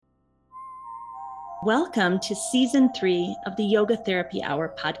Welcome to Season 3 of the Yoga Therapy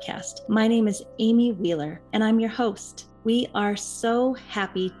Hour podcast. My name is Amy Wheeler, and I'm your host. We are so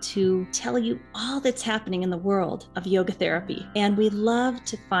happy to tell you all that's happening in the world of yoga therapy, and we love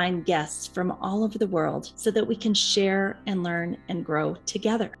to find guests from all over the world so that we can share and learn and grow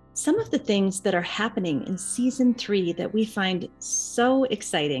together. Some of the things that are happening in Season 3 that we find so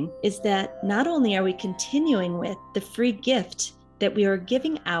exciting is that not only are we continuing with the free gift that we are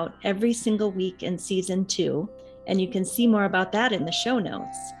giving out every single week in Season 2, and you can see more about that in the show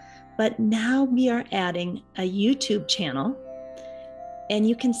notes. But now we are adding a YouTube channel, and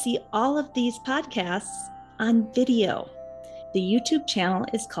you can see all of these podcasts on video. The YouTube channel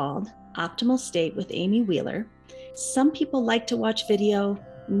is called Optimal State with Amy Wheeler. Some people like to watch video.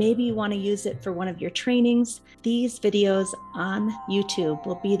 Maybe you want to use it for one of your trainings. These videos on YouTube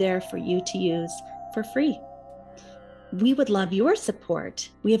will be there for you to use for free. We would love your support.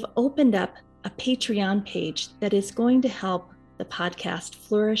 We have opened up a Patreon page that is going to help the podcast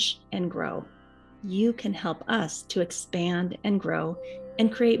flourish and grow. You can help us to expand and grow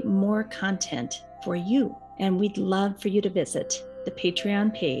and create more content for you. And we'd love for you to visit the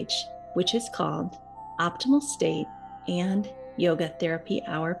Patreon page, which is called Optimal State and Yoga Therapy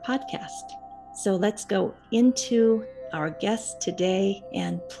Hour podcast. So let's go into our guest today,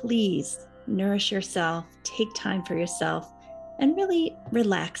 and please nourish yourself, take time for yourself, and really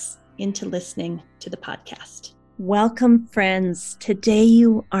relax into listening to the podcast. Welcome, friends. Today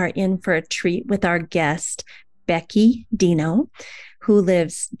you are in for a treat with our guest, Becky Dino, who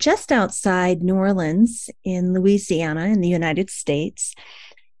lives just outside New Orleans in Louisiana in the United States.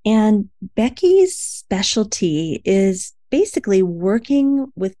 And Becky's specialty is basically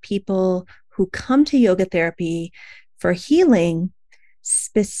working with people who come to yoga therapy for healing,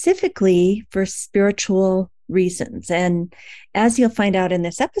 specifically for spiritual reasons. And as you'll find out in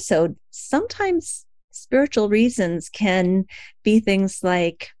this episode, sometimes spiritual reasons can be things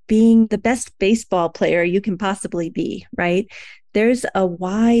like being the best baseball player you can possibly be, right? There's a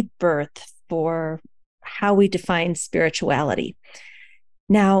wide berth for how we define spirituality.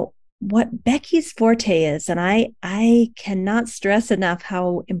 Now, what Becky's forte is, and I cannot stress enough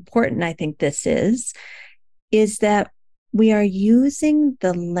how important I think this is that we are using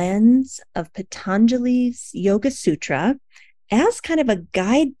the lens of Patanjali's Yoga Sutra as kind of a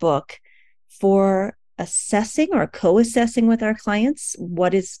guidebook for assessing or co-assessing with our clients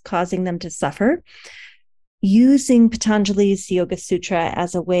what is causing them to suffer, using Patanjali's Yoga Sutra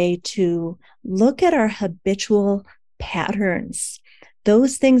as a way to look at our habitual patterns,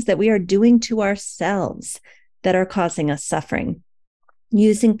 those things that we are doing to ourselves that are causing us suffering.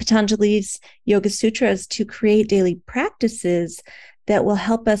 Using Patanjali's Yoga Sutras to create daily practices that will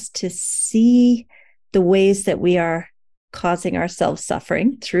help us to see the ways that we are causing ourselves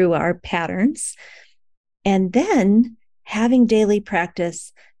suffering through our patterns, and then having daily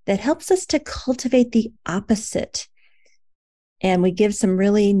practice that helps us to cultivate the opposite. And we give some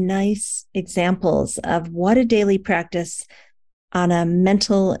really nice examples of what a daily practice on a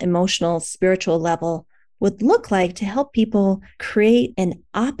mental, emotional, spiritual level would look like to help people create an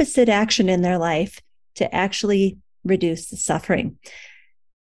opposite action in their life to actually reduce the suffering.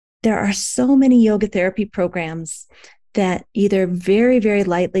 There are so many yoga therapy programs that either very, very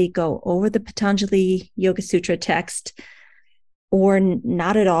lightly go over the Patanjali Yoga Sutra text, or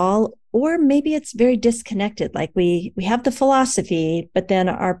not at all, or maybe it's very disconnected. Like we have the philosophy, but then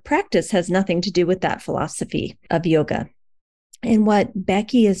our practice has nothing to do with that philosophy of yoga. And what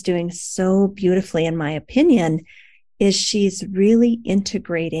Becky is doing so beautifully, in my opinion, is she's really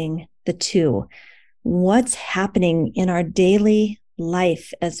integrating the two. What's happening in our daily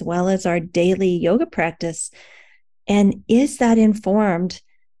life as well as our daily yoga practice? And is that informed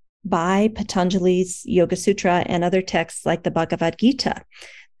by Patanjali's Yoga Sutra and other texts like the Bhagavad Gita?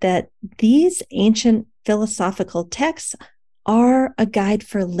 That these ancient philosophical texts are a guide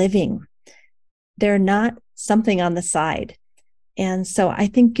for living. They're not something on the side. And so I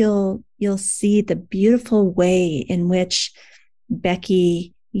think you'll see the beautiful way in which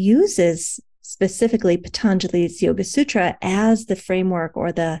Becky uses specifically Patanjali's Yoga Sutra as the framework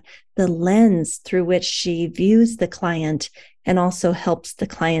or the lens through which she views the client, and also helps the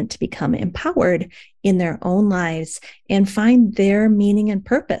client to become empowered in their own lives and find their meaning and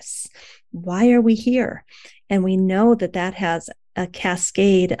purpose. Why are we here? And we know that that has a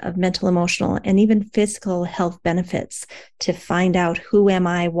cascade of mental, emotional, and even physical health benefits to find out who am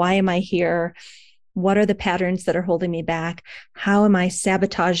I, why am I here, what are the patterns that are holding me back, how am I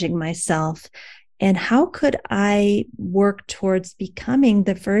sabotaging myself, And how could I work towards becoming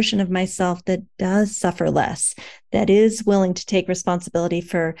the version of myself that does suffer less, that is willing to take responsibility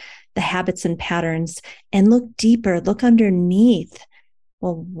for the habits and patterns and look deeper, look underneath.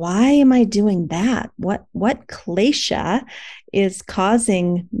 Well, why am I doing that? What klesha is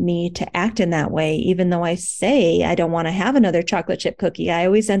causing me to act in that way? Even though I say I don't want to have another chocolate chip cookie, I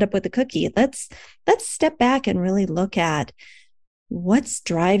always end up with a cookie. Let's step back and really look at what's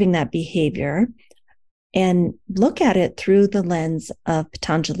driving that behavior and look at it through the lens of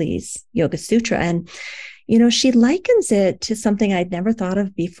Patanjali's Yoga Sutra. And, she likens it to something I'd never thought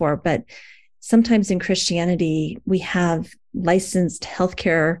of before, but sometimes in Christianity, we have licensed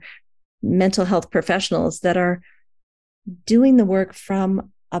healthcare, mental health professionals that are doing the work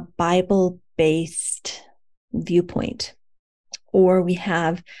from a Bible-based viewpoint. Or we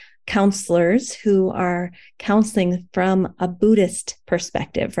have counselors who are counseling from a Buddhist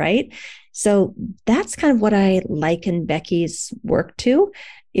perspective, right? So that's kind of what I liken Becky's work to,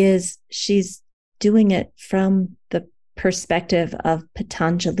 is she's doing it from the perspective of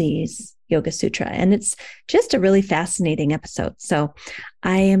Patanjali's Yoga Sutra. And it's just a really fascinating episode. So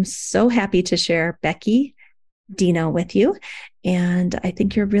I am so happy to share Becky Dino with you. And I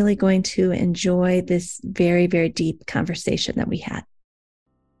think you're really going to enjoy this very, very deep conversation that we had.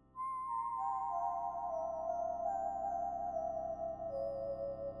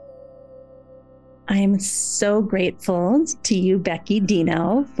 I am so grateful to you, Becky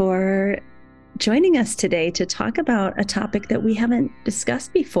Dino, for joining us today to talk about a topic that we haven't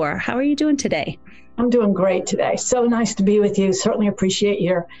discussed before. How are you doing today? I'm doing great today. So nice to be with you. Certainly appreciate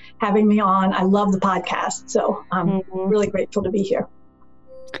your having me on. I love the podcast. So I'm really grateful to be here.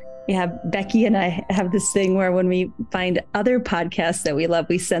 Yeah, Becky and I have this thing where when we find other podcasts that we love,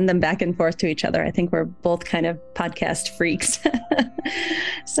 we send them back and forth to each other. I think we're both kind of podcast freaks.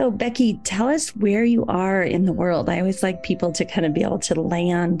 So Becky, tell us where you are in the world. I always like people to kind of be able to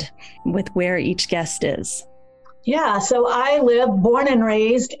land with where each guest is. Yeah, so I live, born and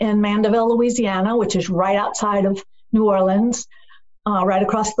raised in Mandeville, Louisiana, which is right outside of New Orleans, right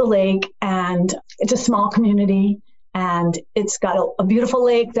across the lake. And it's a small community. And it's got a beautiful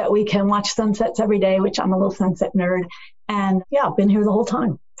lake that we can watch sunsets every day, which I'm a little sunset nerd. And yeah, I've been here the whole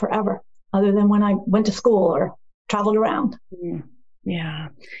time, forever, other than when I went to school or traveled around. Yeah.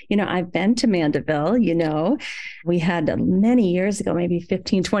 I've been to Mandeville, we had many years ago, maybe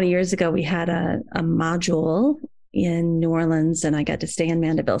 15, 20 years ago, we had a module in New Orleans and I got to stay in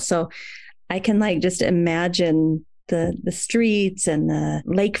Mandeville. So I can just imagine the streets and the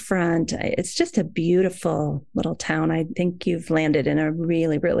lakefront. It's just a beautiful little town. I think you've landed in a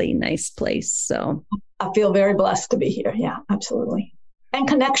really, really nice place. So I feel very blessed to be here. Yeah, absolutely. And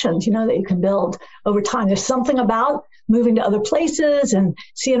connections, that you can build over time. There's something about moving to other places and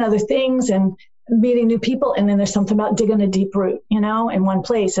seeing other things and meeting new people. And then there's something about digging a deep root, in one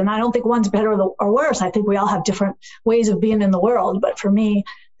place. And I don't think one's better or worse. I think we all have different ways of being in the world. But for me,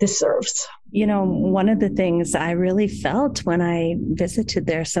 this serves. One of the things I really felt when I visited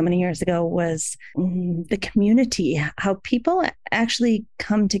there so many years ago was the community, how people actually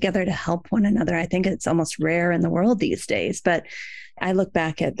come together to help one another. I think it's almost rare in the world these days, but I look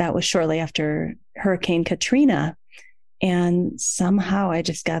back at that was shortly after Hurricane Katrina. And somehow I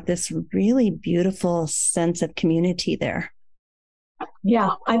just got this really beautiful sense of community there.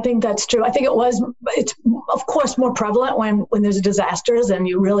 Yeah, I think that's true. I think it's of course more prevalent when there's disasters and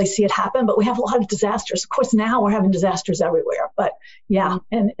you really see it happen, but we have a lot of disasters. Of course, now we're having disasters everywhere, but yeah,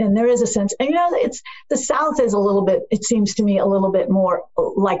 and there is a sense, and it's the South is a little bit, it seems to me a little bit more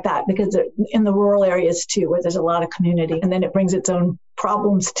like that because in the rural areas too, where there's a lot of community, and then it brings its own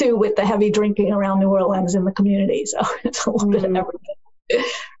problems too with the heavy drinking around New Orleans in the community. So it's a little bit of everything,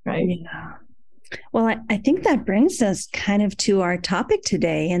 right? Yeah. Well, I think that brings us kind of to our topic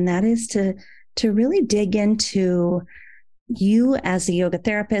today, and that is to really dig into you as a yoga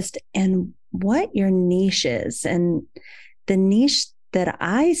therapist and what your niche is. And the niche that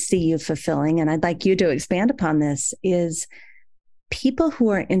I see you fulfilling, and I'd like you to expand upon this, is people who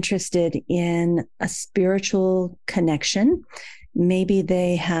are interested in a spiritual connection. Maybe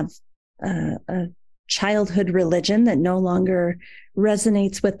they have a childhood religion that no longer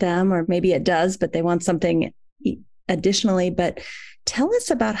resonates with them, or maybe it does, but they want something additionally. But tell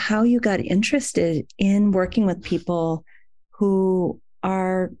us about how you got interested in working with people who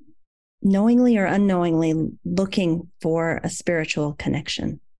are knowingly or unknowingly looking for a spiritual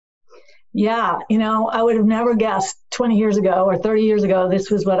connection. Yeah, I would have never guessed 20 years ago or 30 years ago, this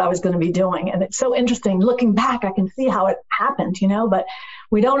was what I was going to be doing. And it's so interesting. Looking back, I can see how it happened, but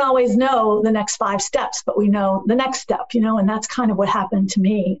we don't always know the next 5 steps, but we know the next step, and that's kind of what happened to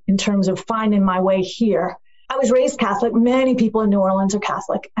me in terms of finding my way here. I was raised Catholic. Many people in New Orleans are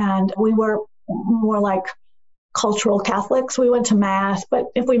Catholic, and we were more like cultural Catholics. We went to Mass, but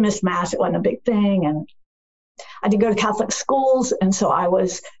if we missed Mass, it wasn't a big thing. And I did go to Catholic schools, and so I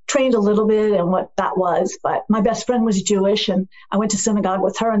was trained a little bit in what that was. But my best friend was Jewish, and I went to synagogue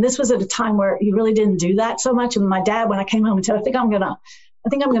with her. And this was at a time where you really didn't do that so much. And my dad, when I came home, and said, I think I'm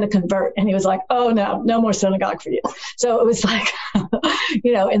gonna convert. And he was like, oh, no more synagogue for you. So it was like,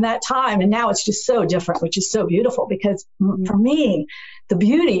 in that time. And now it's just so different, which is so beautiful, because for me, the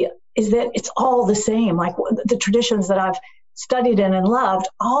beauty is that it's all the same. Like the traditions that I've studied in and loved,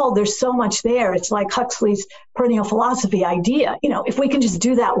 there's so much there. It's like Huxley's perennial philosophy idea. If we can just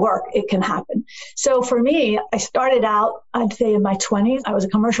do that work, it can happen. So for me, I started out, I'd say in my 20s, I was a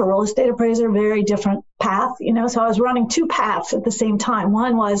commercial real estate appraiser, very different path, so I was running 2 paths at the same time.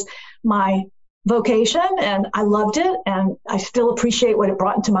 One was my vocation, and I loved it, and I still appreciate what it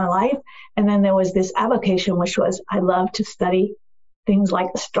brought into my life. And then there was this avocation, which was I love to study things like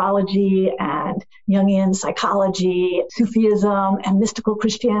astrology and Jungian psychology, Sufism and mystical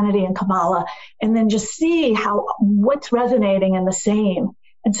Christianity and Kabbalah, and then just see what's resonating and the same.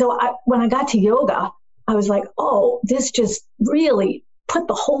 And so when I got to yoga, I was like, this just really put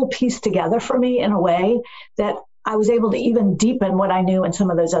the whole piece together for me in a way that I was able to even deepen what I knew in some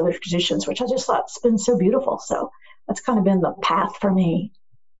of those other traditions, which I just thought has been so beautiful. So that's kind of been the path for me.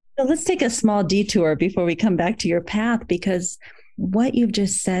 So let's take a small detour before we come back to your path, because what you've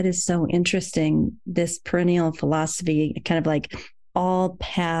just said is so interesting. This perennial philosophy, kind of like all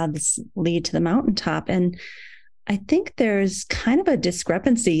paths lead to the mountaintop. And I think there's kind of a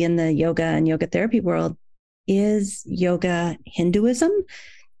discrepancy in the yoga and yoga therapy world. Is yoga Hinduism?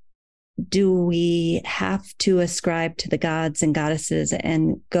 Do we have to ascribe to the gods and goddesses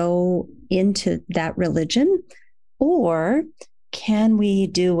and go into that religion? Or can we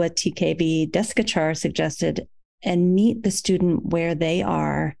do what TKV Desikachar suggested and meet the student where they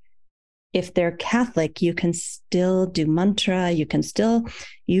are? If they're Catholic, you can still do mantra, you can still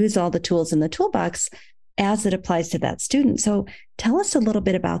use all the tools in the toolbox as it applies to that student. So tell us a little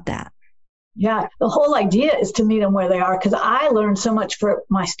bit about that. Yeah, the whole idea is to meet them where they are, because I learned so much for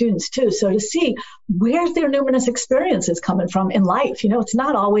my students too. So to see where's their numinous experiences coming from in life, it's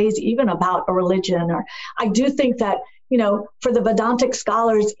not always even about a religion. Or I do think that, for the Vedantic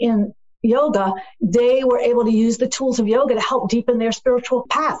scholars in yoga, they were able to use the tools of yoga to help deepen their spiritual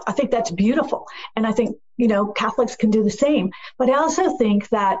path. I think that's beautiful. And I think, Catholics can do the same. But I also think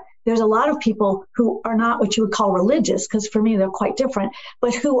that there's a lot of people who are not what you would call religious, because for me, they're quite different,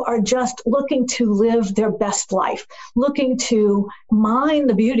 but who are just looking to live their best life, looking to mine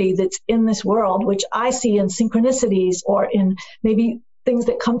the beauty that's in this world, which I see in synchronicities or in maybe things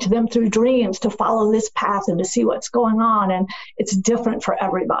that come to them through dreams, to follow this path and to see what's going on. And it's different for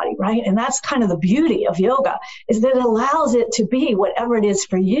everybody, right? And that's kind of the beauty of yoga, is that it allows it to be whatever it is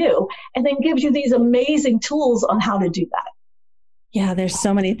for you, and then gives you these amazing tools on how to do that. Yeah, there's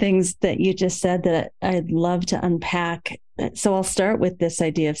so many things that you just said that I'd love to unpack. So I'll start with this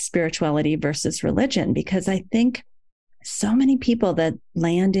idea of spirituality versus religion, because I think so many people that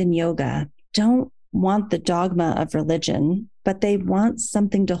land in yoga don't want the dogma of religion, but they want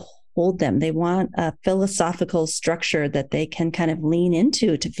something to hold them. They want a philosophical structure that they can kind of lean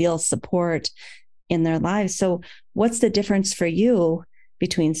into to feel support in their lives. So what's the difference for you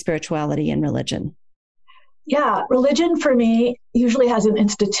between spirituality and religion? Yeah, religion for me usually has an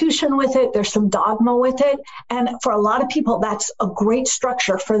institution with it. There's some dogma with it. And for a lot of people, that's a great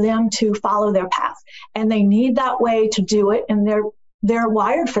structure for them to follow their path. And they need that way to do it. And they're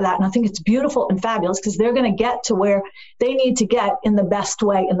wired for that. And I think it's beautiful and fabulous, because they're going to get to where they need to get in the best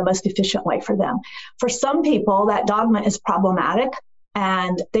way, in the most efficient way for them. For some people, that dogma is problematic,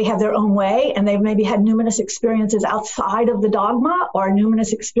 and they have their own way, and they've maybe had numinous experiences outside of the dogma, or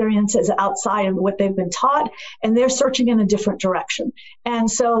numinous experiences outside of what they've been taught, and they're searching in a different direction. And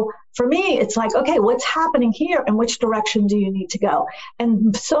so for me, it's like, okay, what's happening here, and which direction do you need to go?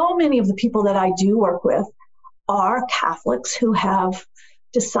 And so many of the people that I do work with are Catholics who have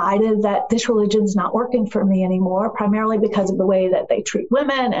decided that this religion's not working for me anymore, primarily because of the way that they treat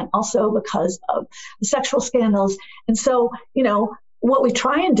women, and also because of the sexual scandals. And so, what we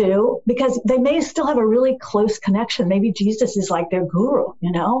try and do, because they may still have a really close connection. Maybe Jesus is like their guru,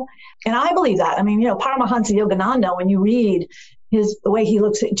 and I believe that. I mean, Paramahansa Yogananda, when you read the way he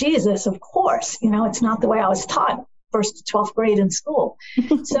looks at Jesus, of course, it's not the way I was taught first to 12th grade in school.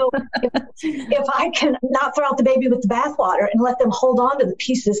 So if I can not throw out the baby with the bathwater and let them hold on to the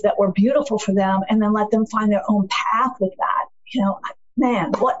pieces that were beautiful for them, and then let them find their own path with that,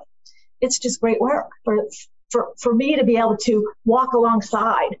 man, it's just great work for me to be able to walk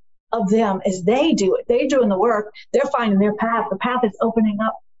alongside of them as they do it. They're doing the work. They're finding their path. The path is opening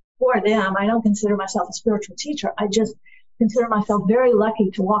up for them. I don't consider myself a spiritual teacher. I just consider myself very lucky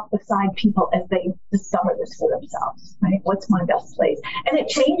to walk beside people as they discover this for themselves, right? What's my best place? And it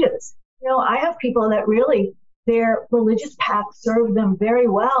changes. I have people that really, their religious path served them very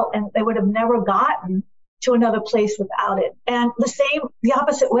well, and they would have never gotten to another place without it. And the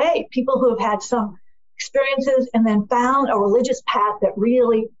opposite way, people who have had some experiences and then found a religious path that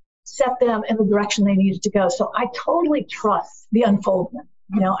really set them in the direction they needed to go. So I totally trust the unfoldment.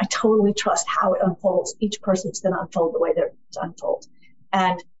 I totally trust how it unfolds. Each person's going to unfold the way they're to unfold.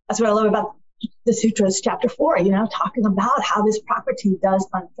 And that's what I love about the sutras, chapter 4, talking about how this property does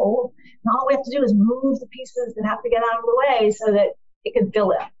unfold. And all we have to do is move the pieces that have to get out of the way so that it can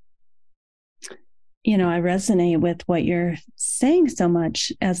fill in. I resonate with what you're saying so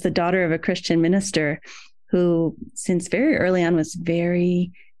much as the daughter of a Christian minister who, since very early on, was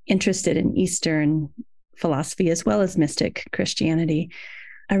very interested in Eastern philosophy as well as mystic Christianity.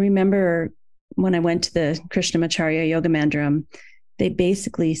 I remember when I went to the Krishnamacharya Yoga Mandiram, they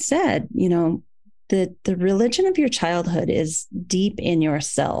basically said, the religion of your childhood is deep in your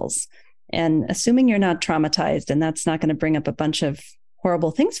cells. And assuming you're not traumatized and that's not going to bring up a bunch of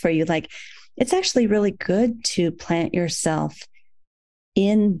horrible things for you, it's actually really good to plant yourself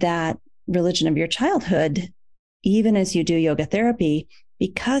in that religion of your childhood, even as you do yoga therapy,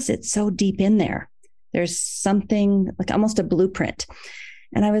 because it's so deep in there. There's something like almost a blueprint.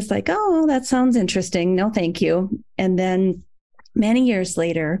 And I was like, oh, that sounds interesting. No, thank you. And then many years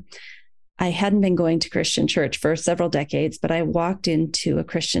later, I hadn't been going to Christian church for several decades, but I walked into a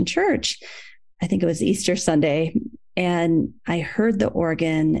Christian church. I think it was Easter Sunday. And I heard the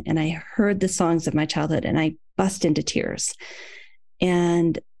organ and I heard the songs of my childhood and I bust into tears.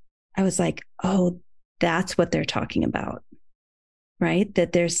 And I was like, oh, that's what they're talking about, right?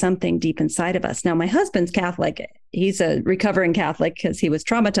 That there's something deep inside of us. Now, my husband's Catholic. He's a recovering Catholic because he was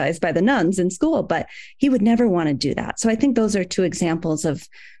traumatized by the nuns in school, but he would never want to do that. So I think those are two examples of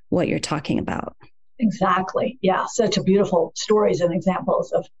what you're talking about. Exactly. Yeah. Such a beautiful stories and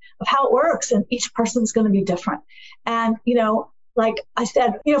examples of how it works. And each person's going to be different. And, like I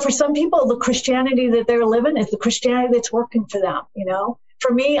said, for some people, the Christianity that they're living is the Christianity that's working for them.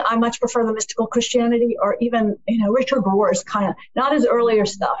 For me, I much prefer the mystical Christianity, or even, Richard Rohr's kind of, not his earlier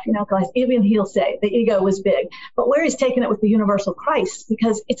stuff, because even he'll say the ego was big, but where he's taken it with the universal Christ,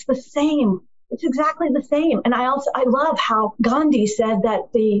 because it's the same. It's exactly the same. And I love how Gandhi said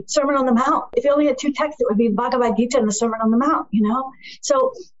that the Sermon on the Mount, if you only had two texts, it would be Bhagavad Gita and the Sermon on the Mount,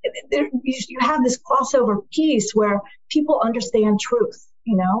 So you have this crossover piece where people understand truth,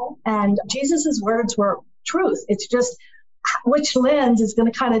 and Jesus's words were truth. It's just which lens is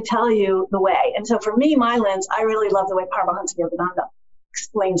going to kind of tell you the way. And so for me, my lens, I really love the way Paramahansa Yogananda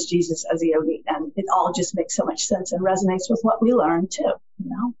explains Jesus as a yogi. And it all just makes so much sense and resonates with what we learn too,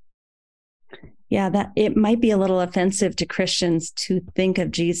 Yeah, that it might be a little offensive to Christians to think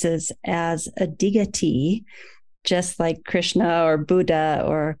of Jesus as a deity, just like Krishna or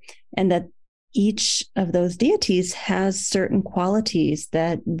Buddha, and that each of those deities has certain qualities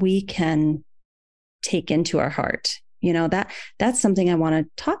that we can take into our heart. That's something I want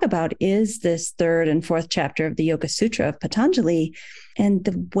to talk about is this 3rd and 4th chapter of the Yoga Sutra of Patanjali, and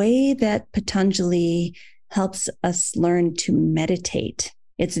the way that Patanjali helps us learn to meditate.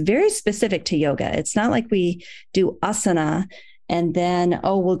 It's very specific to yoga. It's not like we do asana and then,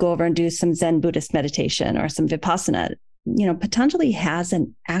 we'll go over and do some Zen Buddhist meditation or some Vipassana. Patanjali has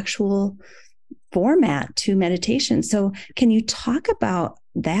an actual format to meditation. So can you talk about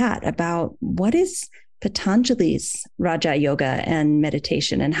that, about what is Patanjali's Raja Yoga and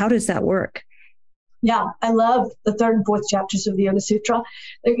meditation, and how does that work? Yeah, I love the 3rd and 4th chapters of the Yoga Sutra.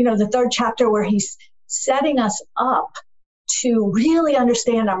 The 3rd chapter where he's setting us up to really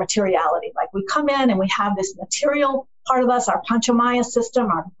understand our materiality. Like we come in and we have this material part of us, our Panchamaya system,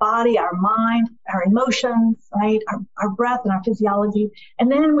 our body, our mind, our emotions, right? Our breath and our physiology.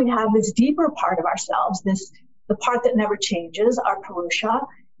 And then we have this deeper part of ourselves, the part that never changes, our Purusha.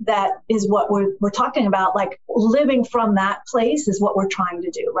 That is what we're talking about, like living from that place is what we're trying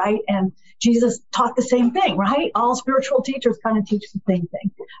to do, right? And Jesus taught the same thing, right? All spiritual teachers kind of teach the same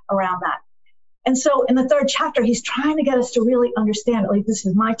thing around that. And so in the 3rd chapter, he's trying to get us to really understand, at least this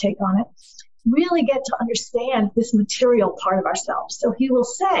is my take on it, really get to understand this material part of ourselves. So he will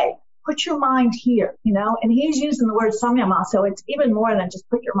say, put your mind here, and he's using the word samyama. So it's even more than just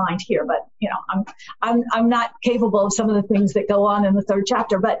put your mind here. But, I'm not capable of some of the things that go on in the 3rd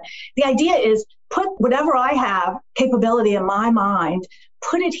chapter. But the idea is put whatever I have capability in my mind,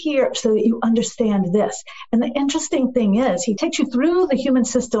 put it here so that you understand this. And the interesting thing is he takes you through the human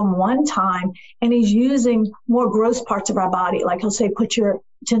system one time and he's using more gross parts of our body. Like he'll say, put your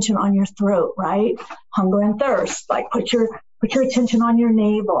attention on your throat, right? Hunger and thirst, like put your attention on your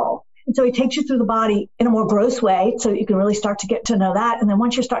navel. And so he takes you through the body in a more gross way so that you can really start to get to know that. And then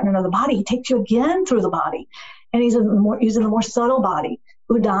once you're starting to know the body, he takes you again through the body. And he's using the more subtle body,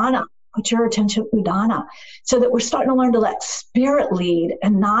 Udana. Put your attention, Udana, so that we're starting to learn to let spirit lead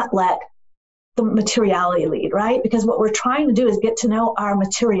and not let the materiality lead, right? Because what we're trying to do is get to know our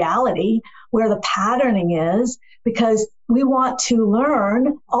materiality, where the patterning is, because we want to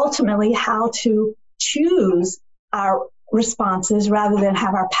learn ultimately how to choose our responses rather than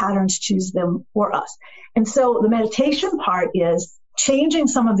have our patterns choose them for us. And so the meditation part is changing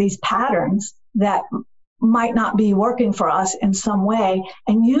some of these patterns that might not be working for us in some way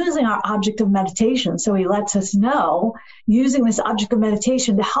and using our object of meditation. So he lets us know, using this object of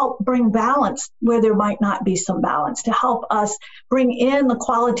meditation to help bring balance where there might not be some balance, to help us bring in the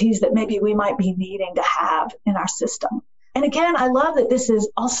qualities that maybe we might be needing to have in our system. And again, I love that this is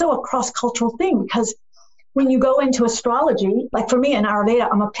also a cross-cultural thing, because when you go into astrology, like for me in Ayurveda,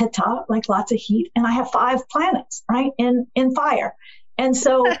 I'm a Pitta, like lots of heat, and I have 5 planets, right, in fire. And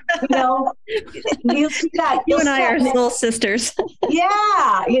so, you see that. You and I are soul sisters.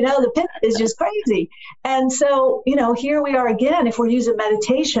 Yeah. The pit is just crazy. And so, here we are again, if we're using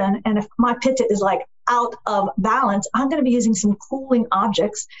meditation and if my pitta is like out of balance, I'm going to be using some cooling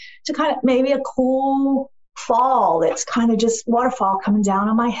objects to kind of maybe a cool fall that's kind of just waterfall coming down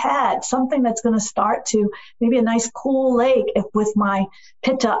on my head, something that's going to start to maybe a nice cool lake. If with my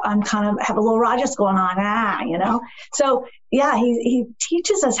pitta, I'm kind of have a little rajas going on, So yeah, he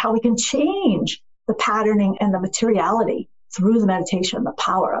teaches us how we can change the patterning and the materiality through the meditation, the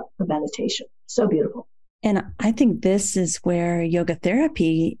power of the meditation. So beautiful. And I think this is where yoga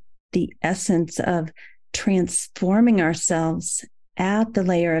therapy, the essence of transforming ourselves at the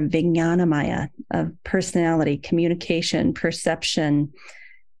layer of Vijnanamaya, of personality, communication, perception,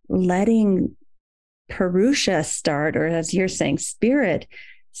 letting Purusha start, or as you're saying, spirit,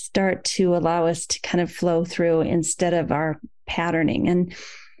 start to allow us to kind of flow through instead of our patterning. And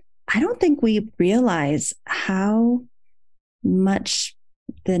I don't think we realize how much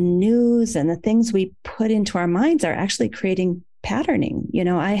the news and the things we put into our minds are actually creating patterning.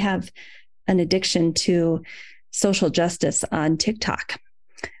 I have an addiction to social justice on TikTok,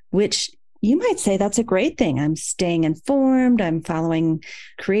 which you might say that's a great thing. I'm staying informed. I'm following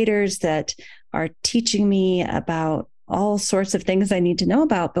creators that are teaching me about all sorts of things I need to know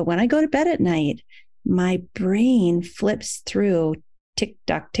about. But when I go to bed at night, my brain flips through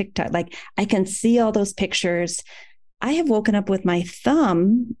TikTok. Like I can see all those pictures. I have woken up with my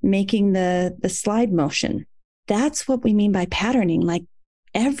thumb making the slide motion. That's what we mean by patterning. Like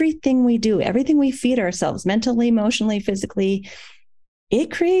everything we do, everything we feed ourselves mentally, emotionally, physically, it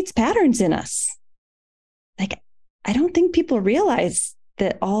creates patterns in us. Like, I don't think people realize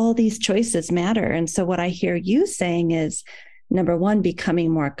that all these choices matter. And so what I hear you saying is, number one,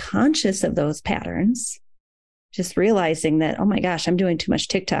 becoming more conscious of those patterns, just realizing that, oh my gosh, I'm doing too much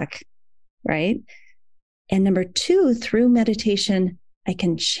TikTok, right? And number two, through meditation, I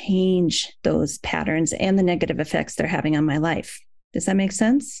can change those patterns and the negative effects they're having on my life. Does that make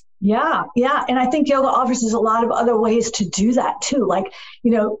sense? Yeah. And I think yoga offers us a lot of other ways to do that too. Like,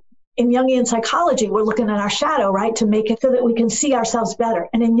 in Jungian psychology, we're looking at our shadow, right, to make it so that we can see ourselves better.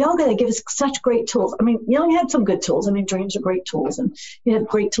 And in yoga, they give us such great tools. I mean, Jung had some good tools. I mean, dreams are great tools, and he had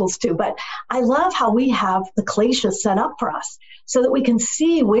great tools too. But I love how we have the kleshas set up for us so that we can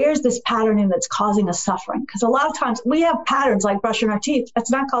see where's this patterning that's causing us suffering. Because a lot of times we have patterns like brushing our teeth.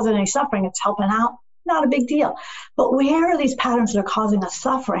 It's not causing any suffering. It's helping out. Not a big deal. But where are these patterns that are causing us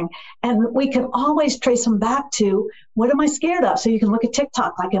suffering? And we can always trace them back to, what am I scared of? So you can look at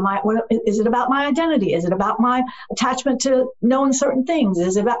TikTok, like, is it about my identity? Is it about my attachment to knowing certain things?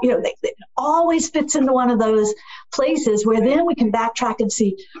 Is it about, it always fits into one of those places where then we can backtrack and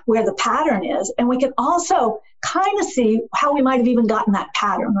see where the pattern is. And we can also kind of see how we might have even gotten that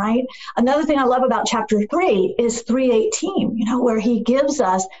pattern, right? Another thing I love about chapter 3 is 318, where he gives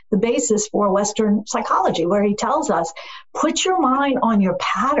us the basis for Western psychology, where he tells us, put your mind on your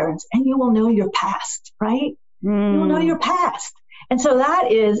patterns and you will know your past, right? You will know your past. And so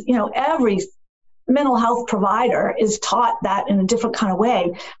that is, every mental health provider is taught that in a different kind of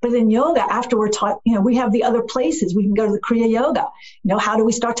way. But in yoga, after we're taught, we have the other places. We can go to the Kriya Yoga. How do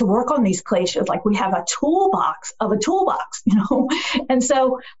we start to work on these kleshas? Like we have a toolbox of a toolbox, And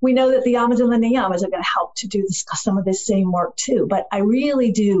so we know that the yamas and the niyamas are going to help to do some of this same work too. But I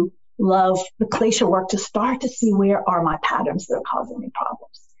really do love the Klesha work to start to see where are my patterns that are causing me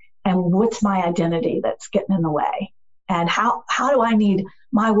problems, and what's my identity that's getting in the way, and how do I need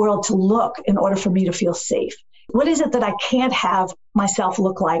my world to look in order for me to feel safe? What is it that I can't have myself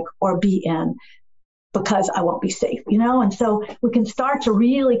look like or be in because I won't be safe, And so we can start to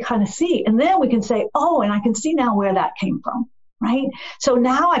really kind of see, and then we can say, oh, and I can see now where that came from, right? So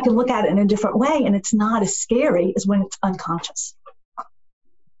now I can look at it in a different way, and it's not as scary as when it's unconscious.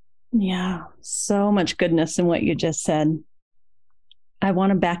 Yeah, so much goodness in what you just said. I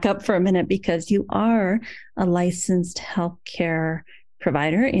want to back up for a minute because you are a licensed healthcare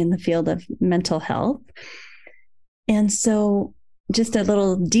provider in the field of mental health. And so just a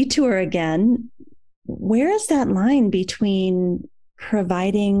little detour again, where is that line between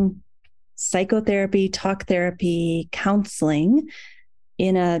providing psychotherapy, talk therapy, counseling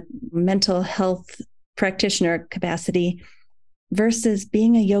in a mental health practitioner capacity versus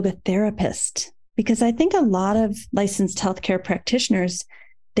being a yoga therapist? Because I think a lot of licensed healthcare practitioners,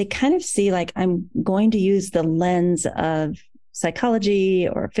 they kind of see like, I'm going to use the lens of psychology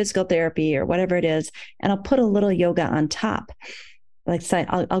or physical therapy or whatever it is, and I'll put a little yoga on top. Like say,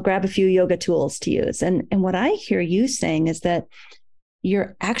 I'll grab a few yoga tools to use. And what I hear you saying is that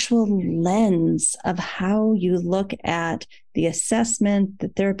your actual lens of how you look at the assessment, the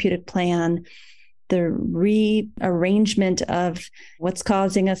therapeutic plan, the rearrangement of what's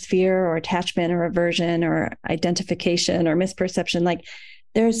causing us fear or attachment or aversion or identification or misperception, like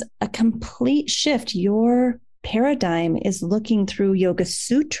there's a complete shift. Your paradigm is looking through Yoga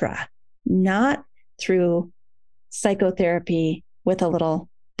Sutra, not through psychotherapy with a little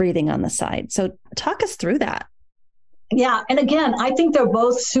breathing on the side. So talk us through that. Yeah. And again, I think they're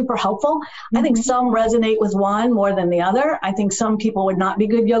both super helpful. Mm-hmm. I think some resonate with one more than the other. I think some people would not be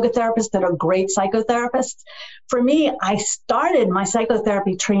good yoga therapists that are great psychotherapists. For me, I started my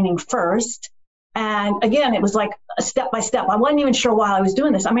psychotherapy training first. And again, it was like a step by step. I wasn't even sure why I was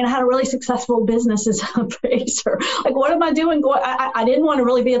doing this. I mean, I had a really successful business as a appraiser. Like, what am I doing? I didn't want to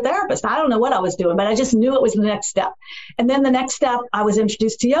really be a therapist. I don't know what I was doing, but I just knew it was the next step. And then the next step, I was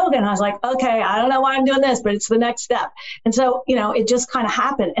introduced to yoga, and I was like, okay, I don't know why I'm doing this, but it's the next step. And so, it just kind of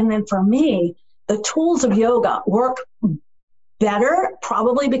happened. And then for me, the tools of yoga work better,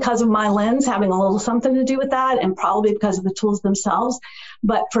 probably because of my lens having a little something to do with that, and probably because of the tools themselves.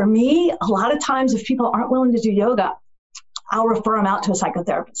 But for me, a lot of times if people aren't willing to do yoga, I'll refer them out to a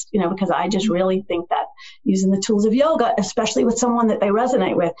psychotherapist, because I just really think that using the tools of yoga, especially with someone that they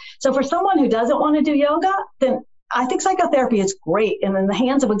resonate with. So for someone who doesn't want to do yoga, then I think psychotherapy is great. And in the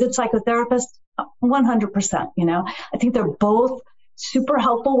hands of a good psychotherapist, 100%, I think they're both super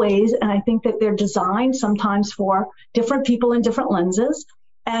helpful ways. And I think that they're designed sometimes for different people in different lenses.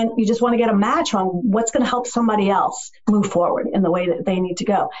 And you just want to get a match on what's going to help somebody else move forward in the way that they need to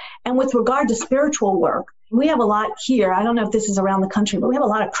go. And with regard to spiritual work, we have a lot here. I don't know if this is around the country, but we have a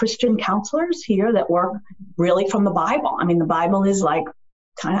lot of Christian counselors here that work really from the Bible. I mean, the Bible is like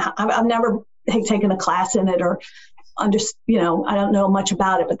I've never taken a class in it or I don't know much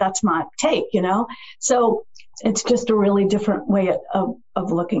about it, but that's my take, So it's just a really different way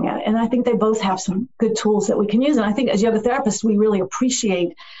of looking at it. And I think they both have some good tools that we can use. And I think as yoga therapists, we really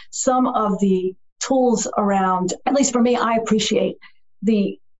appreciate some of the tools around, at least for me, I appreciate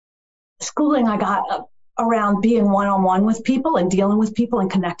the schooling I got around being one-on-one with people and dealing with people and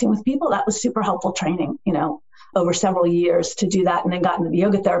connecting with people. That was super helpful training, over several years to do that. And then got into the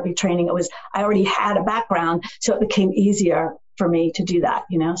yoga therapy training. I already had a background, so it became easier for me to do that,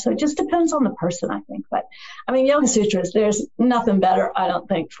 So it just depends on the person, I think. But I mean, Yoga Sutras, there's nothing better, I don't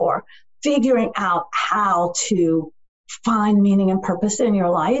think, for figuring out how to find meaning and purpose in your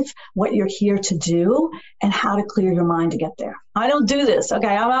life, what you're here to do, and how to clear your mind to get there. I don't do this,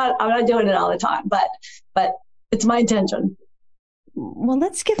 okay? I'm not doing it all the time, but it's my intention. Well,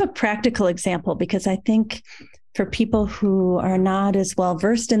 let's give a practical example, because I think for people who are not as well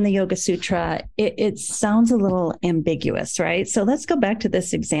versed in the Yoga Sutra, it sounds a little ambiguous, right? So let's go back to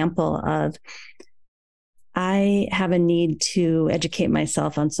this example of, I have a need to educate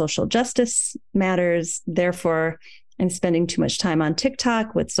myself on social justice matters. Therefore, I'm spending too much time on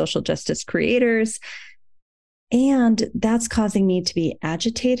TikTok with social justice creators. And that's causing me to be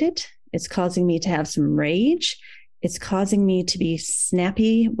agitated. It's causing me to have some rage. It's causing me to be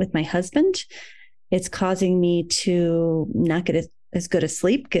snappy with my husband. It's causing me to not get as good a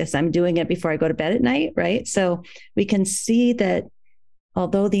sleep because I'm doing it before I go to bed at night, right? So we can see that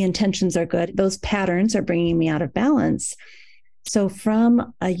although the intentions are good, those patterns are bringing me out of balance. So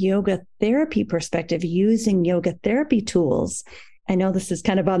from a yoga therapy perspective, using yoga therapy tools, I know this is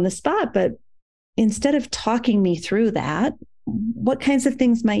kind of on the spot, but instead of talking me through that, what kinds of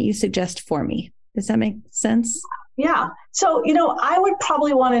things might you suggest for me? Does that make sense? Yeah. So, I would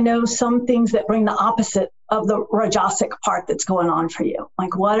probably want to know some things that bring the opposite of the Rajasic part that's going on for you.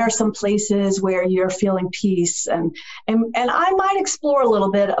 Like, what are some places where you're feeling peace? And I might explore a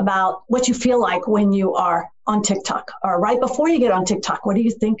little bit about what you feel like when you are on TikTok, or right before you get on TikTok. What are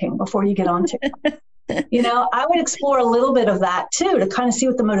you thinking before you get on TikTok? I would explore a little bit of that too, to kind of see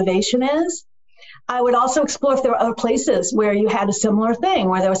what the motivation is. I would also explore if there were other places where you had a similar thing,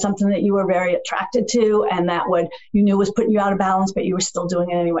 where there was something that you were very attracted to and that you knew was putting you out of balance, but you were still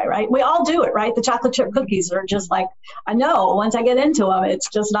doing it anyway, right? We all do it, right? The chocolate chip cookies are just like, I know once I get into them, it's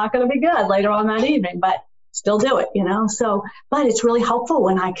just not going to be good later on that evening, but still do it, So, but it's really helpful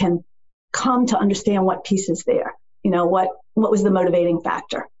when I can come to understand what piece is there, what was the motivating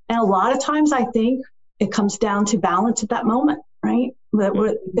factor. And a lot of times I think it comes down to balance at that moment, right?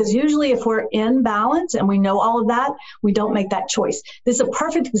 Because usually if we're in balance and we know all of that, we don't make that choice. This is a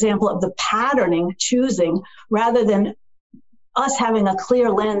perfect example of the patterning, choosing, rather than us having a clear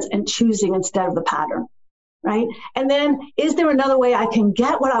lens and choosing instead of the pattern, right? And then, is there another way I can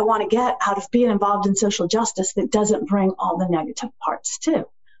get what I want to get out of being involved in social justice that doesn't bring all the negative parts too?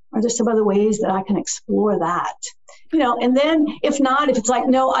 Are there some other ways that I can explore that? And then if not, if it's like,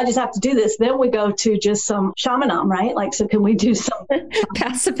 no, I just have to do this, then we go to just some shamanam, right? Like, so can we do some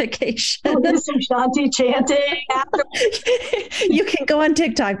pacification? Do some Shanti chanting after? You can go on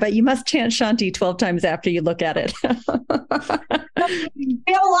TikTok, but you must chant Shanti 12 times after you look at it. We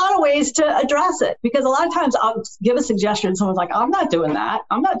have a lot of ways to address it, because a lot of times I'll give a suggestion. Someone's like, I'm not doing that.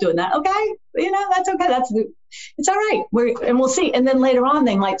 Okay. That's okay. It's all right. And we'll see. And then later on,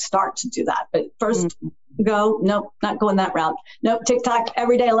 they might start to do that. But first, go, nope, not going that route. Nope, TikTok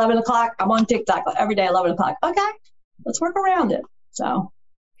every day, 11 o'clock. I'm on TikTok every day, 11 o'clock. Okay, let's work around it. So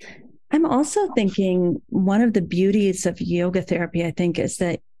I'm also thinking one of the beauties of yoga therapy, I think, is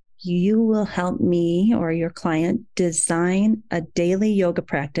that you will help me or your client design a daily yoga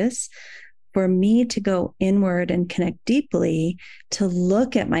practice for me to go inward and connect deeply, to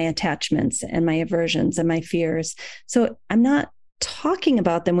look at my attachments and my aversions and my fears. So I'm not talking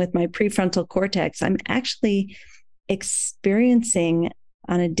about them with my prefrontal cortex. I'm actually experiencing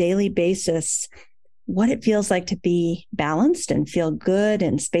on a daily basis what it feels like to be balanced and feel good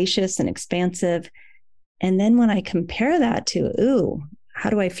and spacious and expansive. And then when I compare that to, how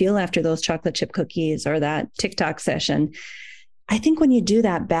do I feel after those chocolate chip cookies or that TikTok session? I think when you do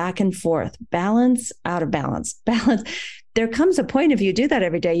that back and forth, balance, out of balance, balance, there comes a point if you do that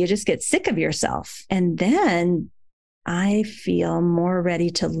every day, you just get sick of yourself. And then I feel more ready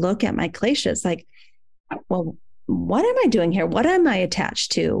to look at my kleshas like, well, what am I doing here? What am I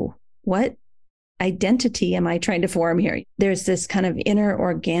attached to? What identity am I trying to form here? There's this kind of inner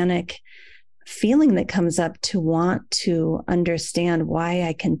organic feeling that comes up to want to understand why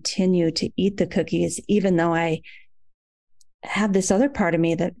I continue to eat the cookies, even though I have this other part of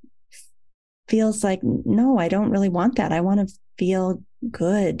me that feels like, no, I don't really want that. I want to feel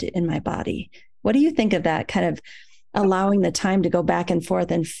good in my body. What do you think of that kind of allowing the time to go back and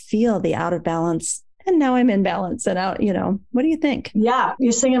forth and feel the out of balance? And now I'm in balance and out, what do you think? Yeah,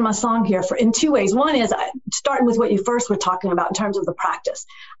 you're singing my song here in two ways. One is starting with what you first were talking about in terms of the practice.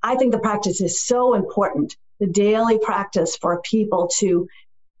 I think the practice is so important, the daily practice for people to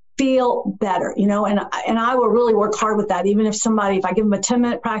feel better, and I will really work hard with that. Even if I give them a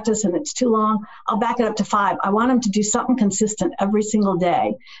 10-minute practice and it's too long, I'll back it up to 5. I want them to do something consistent every single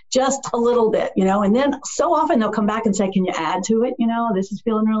day, just a little bit, and then so often they'll come back and say, can you add to it? This is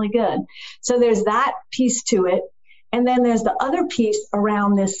feeling really good. So there's that piece to it. And then there's the other piece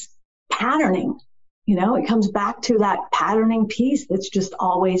around this patterning. It comes back to that patterning piece that's just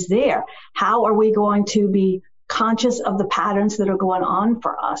always there. How are we going to be conscious of the patterns that are going on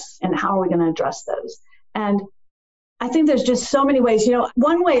for us, and how are we going to address those? And I think there's just so many ways.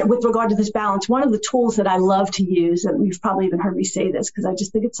 One way with regard to this balance, one of the tools that I love to use, and you've probably even heard me say this because I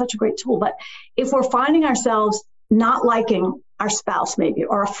just think it's such a great tool, but if we're finding ourselves not liking our spouse maybe,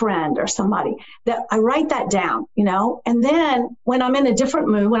 or a friend or somebody, that I write that down, and then when I'm in a different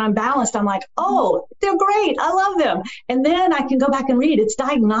mood, when I'm balanced, I'm like, oh, they're great. I love them. And then I can go back and read. It's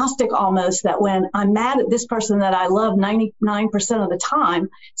diagnostic almost that when I'm mad at this person that I love 99% of the time,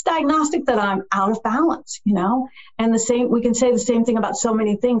 it's diagnostic that I'm out of balance, and we can say the same thing about so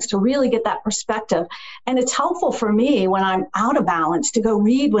many things to really get that perspective. And it's helpful for me when I'm out of balance to go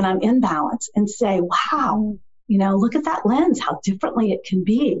read when I'm in balance and say, wow, look at that lens, how differently it can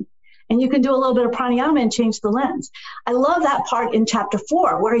be. And you can do a little bit of pranayama and change the lens. I love that part in chapter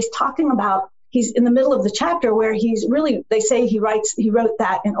 4, where he's talking about he's in the middle of the chapter where he's really, they say he wrote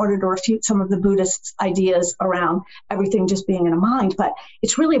that in order to refute some of the Buddhist ideas around everything just being in a mind. But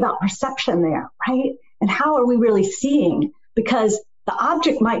it's really about perception there, right? And how are we really seeing? Because the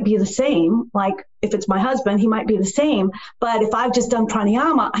object might be the same, like if it's my husband, he might be the same, but if I've just done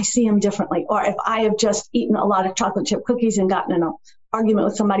pranayama, I see him differently. Or if I have just eaten a lot of chocolate chip cookies and gotten in an argument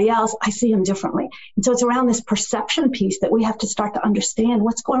with somebody else, I see him differently. And so it's around this perception piece that we have to start to understand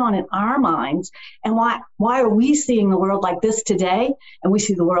what's going on in our minds and why are we seeing the world like this today and we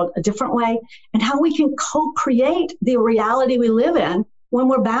see the world a different way, and how we can co-create the reality we live in when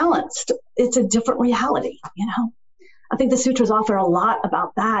we're balanced. It's a different reality, you know? I think the sutras offer a lot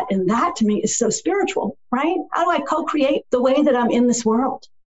about that. And that to me is so spiritual, right? How do I co-create the way that I'm in this world?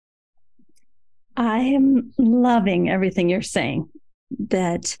 I am loving everything you're saying,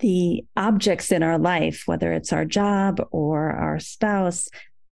 that the objects in our life, whether it's our job or our spouse,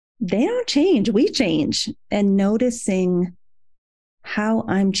 they don't change. We change. And noticing how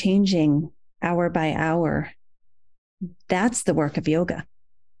I'm changing hour by hour, that's the work of yoga.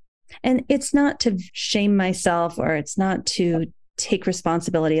 And it's not to shame myself, or it's not to take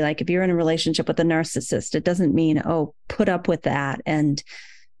responsibility. Like if you're in a relationship with a narcissist, it doesn't mean, oh, put up with that and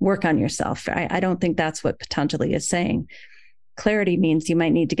work on yourself. I don't think that's what Patanjali is saying. Clarity means you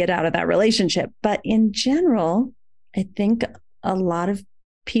might need to get out of that relationship. But in general, I think a lot of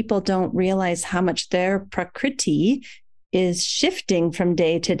people don't realize how much their prakriti is shifting from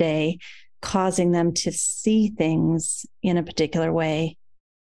day to day, causing them to see things in a particular way.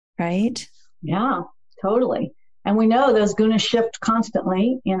 Right? Yeah, totally. And we know those gunas shift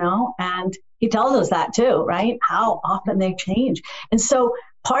constantly, you know, and he tells us that too, right? How often they change. And so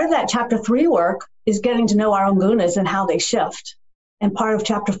part of that chapter 3 work is getting to know our own gunas and how they shift. And part of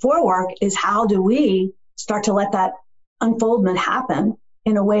chapter 4 work is how do we start to let that unfoldment happen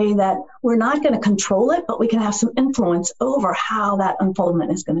in a way that we're not going to control it, but we can have some influence over how that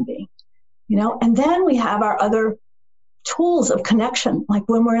unfoldment is going to be, you know? And then we have our other tools of connection, like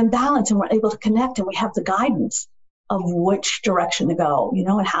when we're in balance and we're able to connect and we have the guidance of which direction to go, you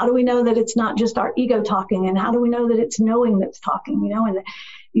know, and how do we know that it's not just our ego talking, and how do we know that it's knowing that's talking, you know, and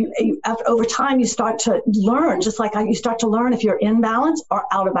over time you start to learn, just like you start to learn if you're in balance or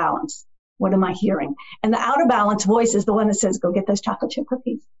out of balance. What am I hearing? And the out of balance voice is the one that says, go get those chocolate chip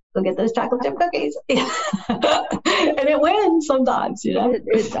cookies. Go get those chocolate chip cookies. And it wins sometimes, you know.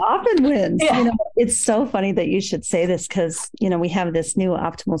 It often wins. Yeah. You know, it's so funny that you should say this because, you know, we have this new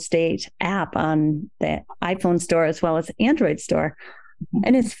Optimal State app on the iPhone store as well as Android store.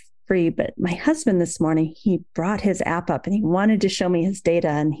 And it's free. But my husband this morning, he brought his app up and he wanted to show me his data.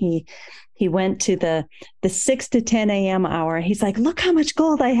 And he went to the 6 to 10 a.m. hour. He's like, look how much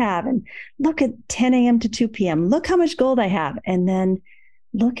gold I have. And look at 10 a.m. to 2 p.m. Look how much gold I have. And then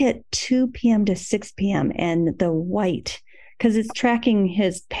look at 2 p.m. to 6 p.m. and the white, because it's tracking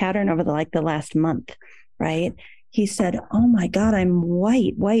his pattern over the last month, right? He said, oh my God, I'm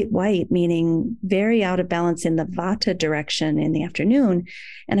white, meaning very out of balance in the Vata direction in the afternoon.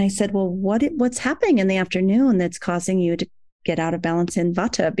 And I said, well, what's happening in the afternoon that's causing you to get out of balance in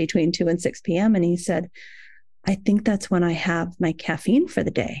Vata between 2 and 6 p.m.? And he said, I think that's when I have my caffeine for the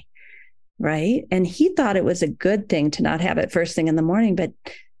day. Right. And he thought it was a good thing to not have it first thing in the morning. But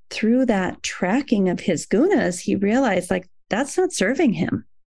through that tracking of his gunas, he realized that's not serving him.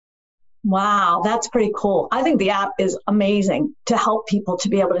 Wow, that's pretty cool. I think the app is amazing to help people to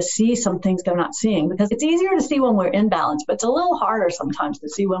be able to see some things they're not seeing, because it's easier to see when we're in balance, but it's a little harder sometimes to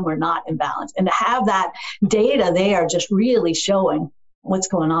see when we're not in balance. And to have that data there just really showing what's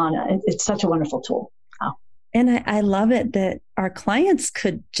going on, it's such a wonderful tool. Wow. And I love it that our clients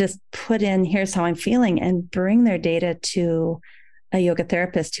could just put in, here's how I'm feeling, and bring their data to a yoga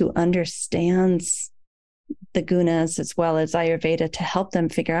therapist who understands the gunas as well as Ayurveda to help them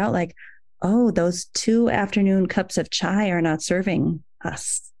figure out oh, those 2 afternoon cups of chai are not serving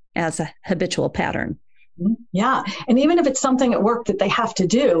us as a habitual pattern. Yeah. And even if it's something at work that they have to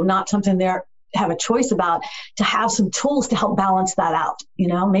do, not something they have a choice about, to have some tools to help balance that out. You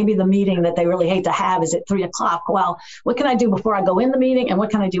know, maybe the meeting that they really hate to have is at 3:00. Well, what can I do before I go in the meeting? And what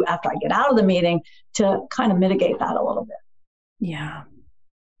can I do after I get out of the meeting to kind of mitigate that a little bit? Yeah.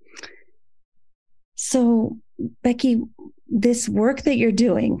 So, Becky, this work that you're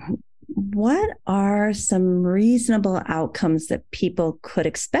doing, what are some reasonable outcomes that people could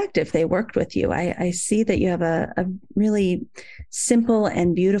expect if they worked with you? I see that you have a really simple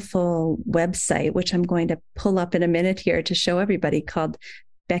and beautiful website, which I'm going to pull up in a minute here to show everybody, called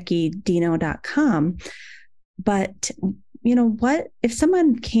beckydeno.com. But, you know, what if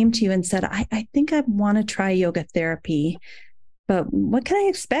someone came to you and said, I think I want to try yoga therapy, but what can I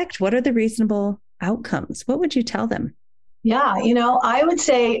expect? What are the reasonable outcomes? What would you tell them? Yeah, I would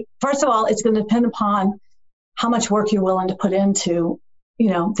say, first of all, it's going to depend upon how much work you're willing to put into,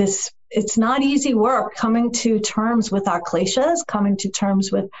 this. It's not easy work coming to terms with our kleshas, coming to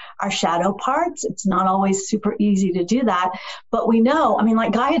terms with our shadow parts. It's not always super easy to do that. But we know,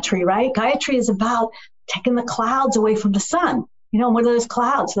 like Gayatri, right? Gayatri is about taking the clouds away from the sun. What are those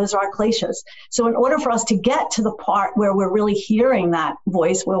clouds? Those are our kleshas. So in order for us to get to the part where we're really hearing that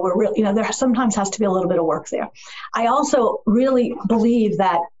voice, where we're really, there sometimes has to be a little bit of work there. I also really believe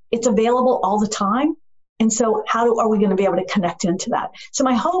that it's available all the time. And so are we going to be able to connect into that? So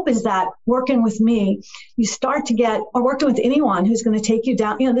my hope is that working with me, you start to get, or working with anyone who's going to take you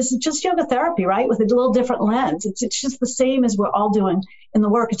down, this is just yoga therapy, right? With a little different lens. It's just the same as we're all doing in the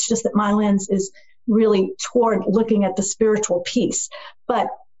work. It's just that my lens is really toward looking at the spiritual piece.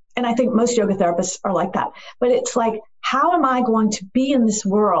 And I think most yoga therapists are like that. But it's like, how am I going to be in this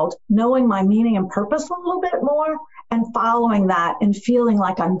world knowing my meaning and purpose a little bit more and following that and feeling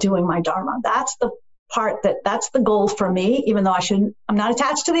like I'm doing my dharma? That's the part that's the goal for me, even though I'm not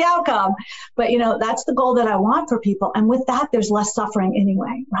attached to the outcome, but that's the goal that I want for people. And with that, there's less suffering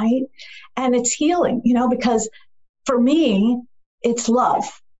anyway, right? And it's healing, because for me, it's love,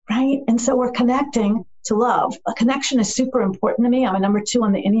 right? And so we're connecting to love. A connection is super important to me. I'm a number 2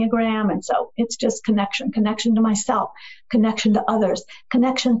 on the Enneagram. And so it's just connection to myself, connection to others,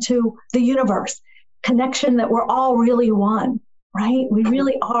 connection to the universe, connection that we're all really one. Right? We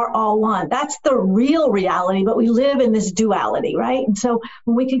really are all one. That's the real reality, but we live in this duality, right? And so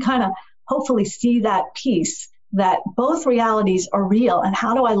when we can kind of hopefully see that piece, that both realities are real, and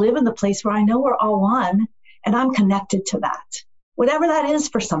how do I live in the place where I know we're all one and I'm connected to that, whatever that is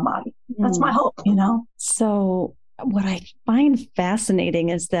for somebody. That's my hope, So what I find fascinating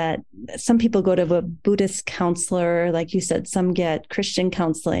is that some people go to a Buddhist counselor, like you said, some get Christian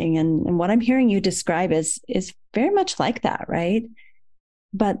counseling. And what I'm hearing you describe is very much like that, right?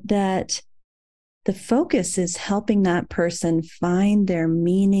 But that the focus is helping that person find their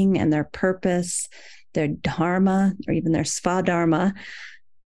meaning and their purpose, their dharma, or even their svadharma.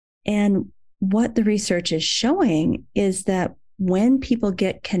 And what the research is showing is that when people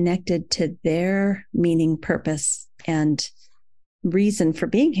get connected to their meaning, purpose, and reason for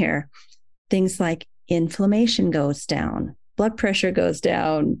being here, things like inflammation goes down, blood pressure goes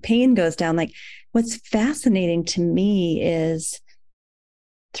down, pain goes down. Like, what's fascinating to me is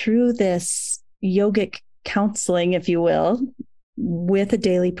through this yogic counseling, if you will, with a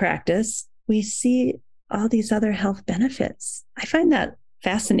daily practice, we see all these other health benefits. I find that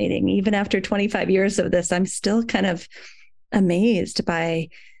fascinating. Even after 25 years of this, I'm still kind of amazed by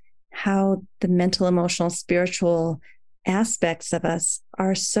how the mental, emotional, spiritual aspects of us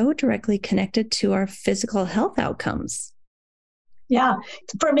are so directly connected to our physical health outcomes. Yeah.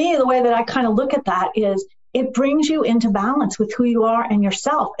 For me, the way that I kind of look at that is it brings you into balance with who you are and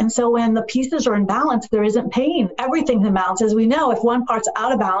yourself. And so when the pieces are in balance, there isn't pain. Everything's in balance. As we know, if one part's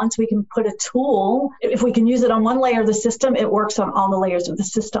out of balance, we can put a tool. If we can use it on one layer of the system, it works on all the layers of the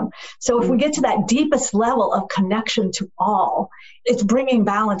system. So if we get to that deepest level of connection to all, it's bringing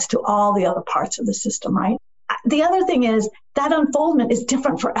balance to all the other parts of the system, right? The other thing is that unfoldment is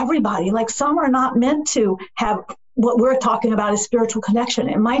different for everybody. Like, some are not meant to have what we're talking about is spiritual connection.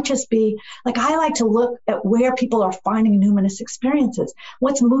 It might just be like, I like to look at where people are finding numinous experiences.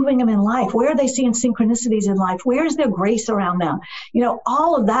 What's moving them in life? Where are they seeing synchronicities in life? Where is there grace around them?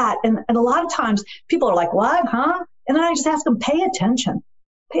 All of that. And a lot of times people are like, what, huh? And then I just ask them, pay attention.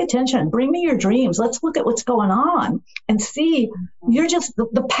 Pay attention. Bring me your dreams. Let's look at what's going on and see. You're just,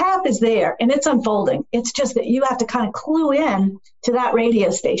 the path is there and it's unfolding. It's just that you have to kind of clue in to that radio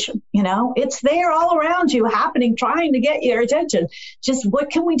station. It's there all around you, happening, trying to get your attention. Just what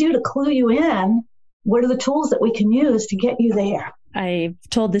can we do to clue you in? What are the tools that we can use to get you there? I've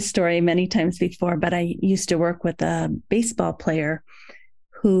told this story many times before, but I used to work with a baseball player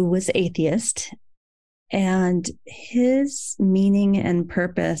who was atheist. And his meaning and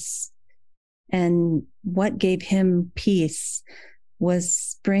purpose and what gave him peace was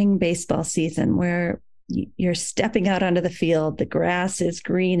spring baseball season, where you're stepping out onto the field. The grass is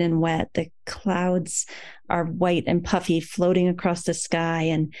green and wet. The clouds are white and puffy floating across the sky.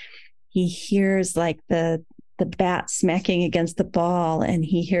 And he hears like the bat smacking against the ball, and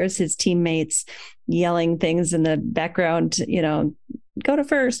he hears his teammates yelling things in the background, go to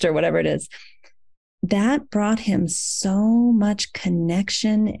first or whatever it is. That brought him so much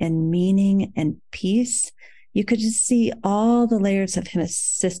connection and meaning and peace. You could just see all the layers of his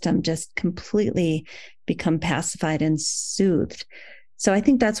system just completely become pacified and soothed. So I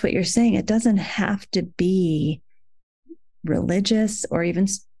think that's what you're saying. It doesn't have to be religious or even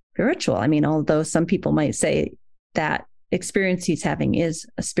spiritual. I mean, although some people might say that experience he's having is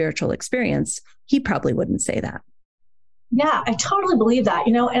a spiritual experience, he probably wouldn't say that. Yeah, I totally believe that,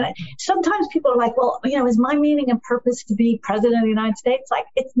 and sometimes people are like, well, is my meaning and purpose to be president of the United States? Like,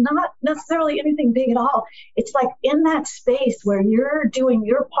 it's not necessarily anything big at all. It's like in that space where you're doing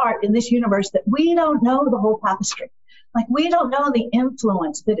your part in this universe that we don't know the whole tapestry. Like, we don't know the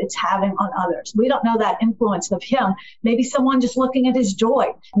influence that it's having on others. We don't know that influence of him. Maybe someone just looking at his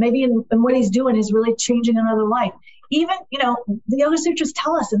joy, maybe in what he's doing is really changing another life. Even, the Yoga Sutras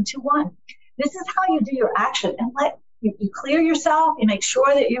tell us in 2.1, this is how you do your action, and you clear yourself, you make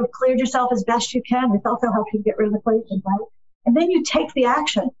sure that you've cleared yourself as best you can. This also helps you get rid of the equation, right? And then you take the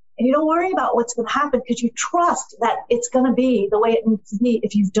action and you don't worry about what's going to happen because you trust that it's going to be the way it needs to be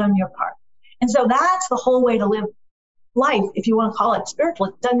if you've done your part. And so that's the whole way to live life. If you want to call it spiritual,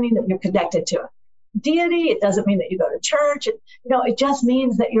 it doesn't mean that you're connected to a deity. It doesn't mean that you go to church. It just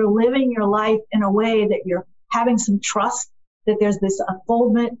means that you're living your life in a way that you're having some trust that there's this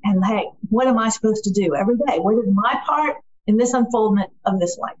unfoldment, and hey, what am I supposed to do every day? What is my part in this unfoldment of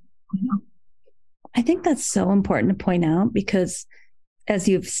this life? I think that's so important to point out because, as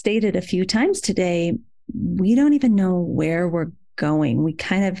you've stated a few times today, we don't even know where we're going. We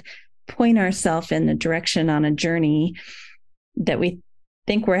kind of point ourselves in a direction on a journey that we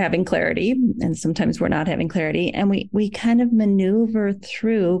think we're having clarity, and sometimes we're not having clarity, and we kind of maneuver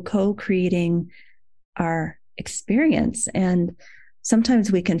through co-creating our experience. And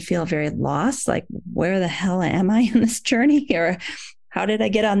sometimes we can feel very lost, like, where the hell am I in this journey? Or how did I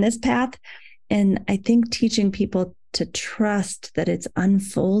get on this path? And I think teaching people to trust that it's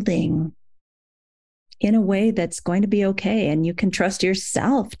unfolding in a way that's going to be okay. And you can trust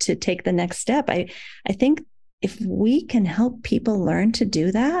yourself to take the next step. I think if we can help people learn to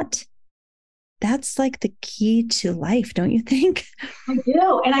do that, that's like the key to life, don't you think? I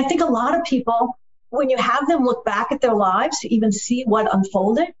do. And I think a lot of people, when you have them look back at their lives to even see what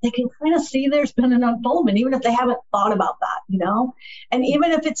unfolded, they can kind of see there's been an unfoldment, even if they haven't thought about that, And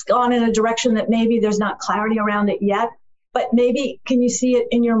even if it's gone in a direction that maybe there's not clarity around it yet, but maybe can you see it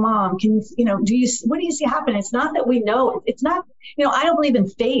in your mom? Can you, what do you see happen? It's not that we know, it's not, I don't believe in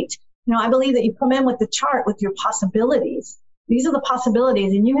fate. I believe that you come in with the chart with your possibilities. These are the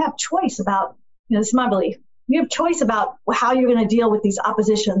possibilities, and you have choice about, this is my belief. You have choice about how you're going to deal with these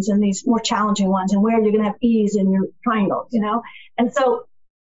oppositions and these more challenging ones and where you're going to have ease in your triangles, And so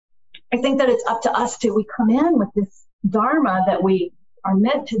I think that it's up to us we come in with this dharma that we are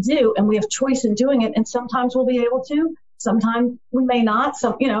meant to do, and we have choice in doing it. And sometimes we'll be able to, sometimes we may not.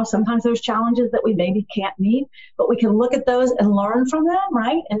 Sometimes there's challenges that we maybe can't meet, but we can look at those and learn from them,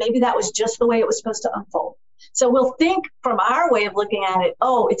 right? And maybe that was just the way it was supposed to unfold. So we'll think from our way of looking at it,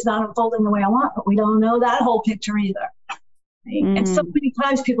 oh, it's not unfolding the way I want, but we don't know that whole picture either. Right? And so many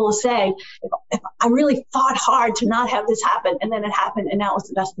times people will say, if I really fought hard to not have this happen, and then it happened, and that was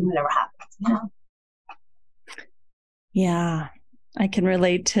the best thing that ever happened. Yeah, I can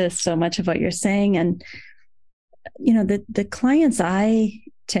relate to so much of what you're saying. And, the clients I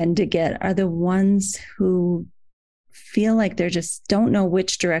tend to get are the ones who feel like they just don't know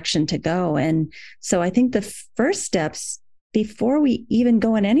which direction to go. And so I think the first steps before we even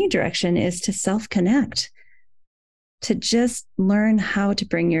go in any direction is to self-connect, to just learn how to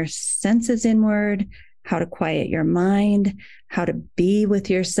bring your senses inward, how to quiet your mind, how to be with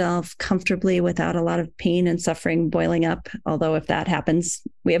yourself comfortably without a lot of pain and suffering boiling up. Although if that happens,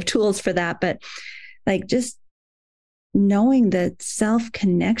 we have tools for that. But like just knowing that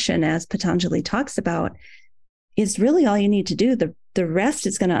self-connection, as Patanjali talks about, is really all you need to do. The rest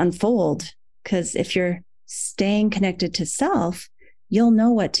is going to unfold, because if you're staying connected to self, you'll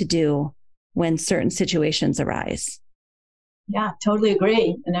know what to do when certain situations arise. Yeah, totally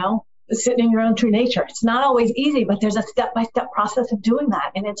agree. Sitting in your own true nature. It's not always easy, but there's a step-by-step process of doing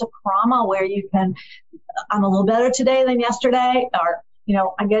that. And it's a prana where you can, I'm a little better today than yesterday, or,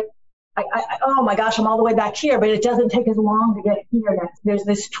 oh my gosh, I'm all the way back here, but it doesn't take as long to get here. There's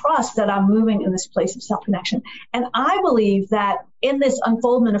this trust that I'm moving in this place of self-connection. And I believe that in this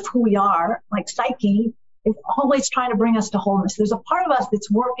unfoldment of who we are, like Psyche is always trying to bring us to wholeness. There's a part of us that's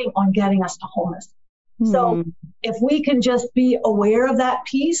working on getting us to wholeness. So if we can just be aware of that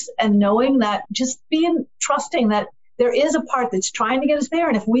piece and knowing that, just trusting that there is a part that's trying to get us there.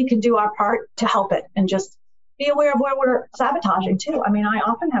 And if we can do our part to help it, and just be aware of where we're sabotaging too. I mean, I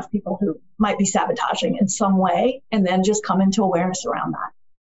often have people who might be sabotaging in some way, and then just come into awareness around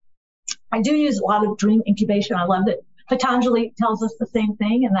that. I do use a lot of dream incubation. I love that Patanjali tells us the same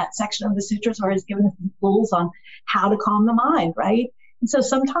thing in that section of the sutras where he's given us the tools on how to calm the mind, right? And so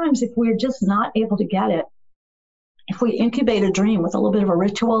sometimes if we're just not able to get it, if we incubate a dream with a little bit of a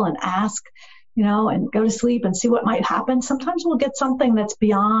ritual and ask, and go to sleep and see what might happen, sometimes we'll get something that's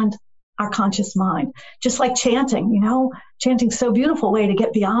beyond our conscious mind. Just like chanting, chanting's so beautiful way to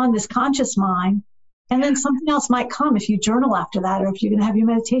get beyond this conscious mind. And then something else might come if you journal after that, or if you're going to have your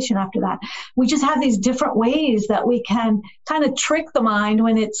meditation after that. We just have these different ways that we can kind of trick the mind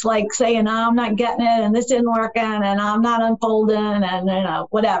when it's like saying, oh, I'm not getting it, and this isn't working, and I'm not unfolding, and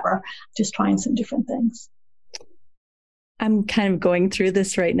whatever. Just trying some different things. I'm kind of going through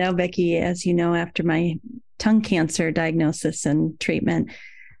this right now, Becky, as you know, after my tongue cancer diagnosis and treatment.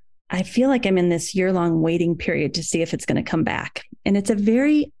 I feel like I'm in this year-long waiting period to see if it's going to come back. And it's a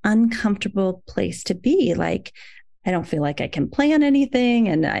very uncomfortable place to be. Like, I don't feel like I can plan anything.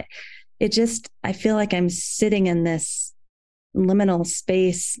 And I feel like I'm sitting in this liminal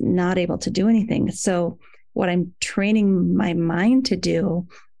space, not able to do anything. So what I'm training my mind to do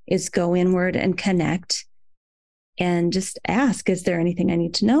is go inward and connect and just ask, is there anything I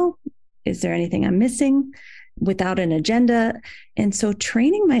need to know? Is there anything I'm missing? Without an agenda. And so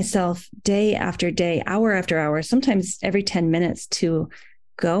training myself day after day, hour after hour, sometimes every 10 minutes to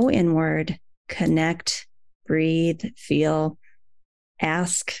go inward, connect, breathe, feel,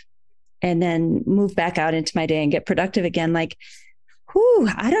 ask, and then move back out into my day and get productive again. Like,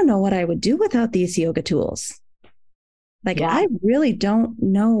 I don't know what I would do without these yoga tools. I really don't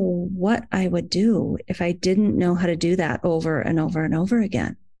know what I would do if I didn't know how to do that over and over and over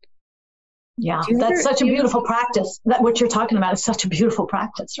again. Yeah, that's such a beautiful practice. That what you're talking about is such a beautiful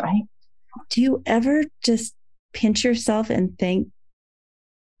practice, right? Do you ever just pinch yourself and thank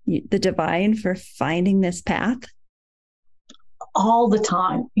the divine for finding this path? All the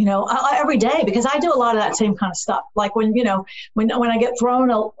time, every day, because I do a lot of that same kind of stuff. Like when I get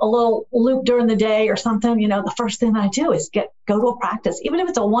thrown a little loop during the day or something, the first thing I do is go to a practice, even if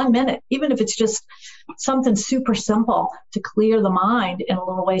it's a 1 minute, even if it's just something super simple to clear the mind in a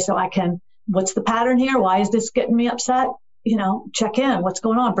little way so I can, what's the pattern here? Why is this getting me upset? Check in, what's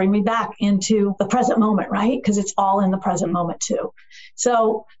going on? Bring me back into the present moment, right? Because it's all in the present moment too.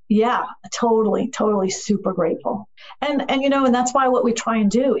 So yeah, totally super grateful. And that's why what we try and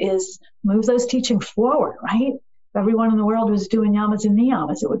do is move those teachings forward, right? If everyone in the world was doing yamas and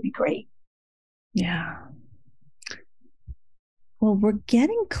niyamas, it would be great. Yeah. Well, we're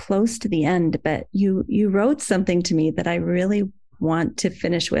getting close to the end, but you wrote something to me that I really want to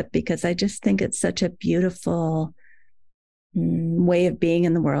finish with, because I just think it's such a beautiful way of being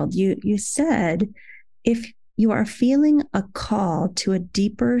in the world. You said, if you are feeling a call to a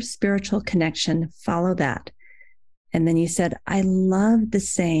deeper spiritual connection, follow that. And then you said, I love the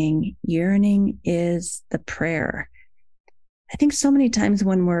saying, yearning is the prayer. I think so many times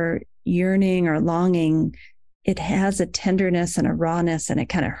when we're yearning or longing, it has a tenderness and a rawness, and it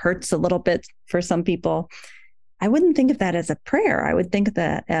kind of hurts a little bit for some people. I wouldn't think of that as a prayer. I would think of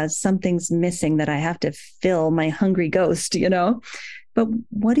that as something's missing that I have to fill my hungry ghost, But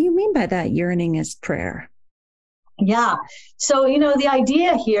what do you mean by that? Yearning is prayer. Yeah. So, the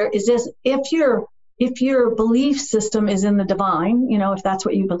idea here is this: if your belief system is in the divine, if that's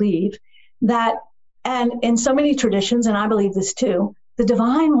what you believe, that, and in so many traditions, and I believe this too, the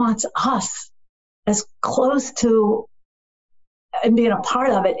divine wants us as close to and being a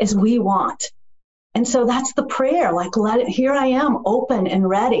part of it as we want. And so that's the prayer, like, here I am, open and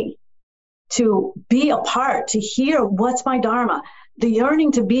ready to be a part, to hear what's my dharma. The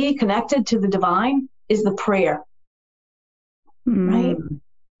yearning to be connected to the divine is the prayer, right?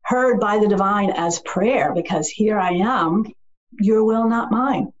 Heard by the divine as prayer, because here I am, your will, not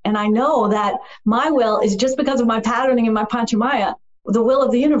mine. And I know that my will is just because of my patterning in my Panchamaya. The will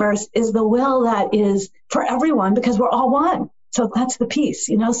of the universe is the will that is for everyone, because we're all one. So that's the piece,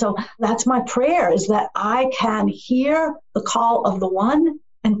 so that's my prayer, is that I can hear the call of the one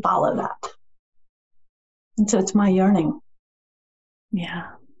and follow that. And so it's my yearning.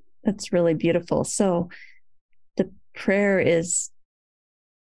 Yeah, that's really beautiful. So the prayer is,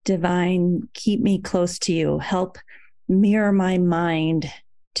 divine, keep me close to you. Help mirror my mind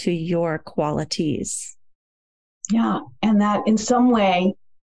to your qualities. Yeah. And that in some way,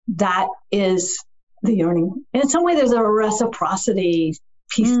 that is the yearning. And in some way, there's a reciprocity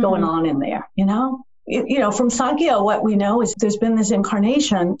piece going on in there, from Sankhya, what we know is there's been this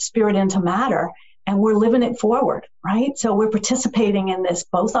incarnation, spirit into matter, and we're living it forward, right? So we're participating in this.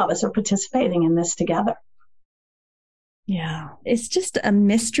 Both of us are participating in this together. Yeah. It's just a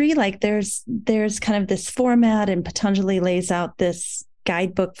mystery. Like there's kind of this format, and Patanjali lays out this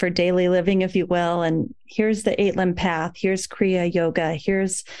guidebook for daily living, if you will. And here's the 8-limb path. Here's Kriya Yoga.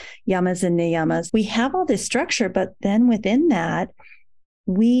 Here's yamas and niyamas. We have all this structure, but then within that,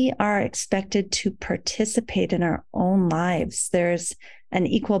 we are expected to participate in our own lives. There's an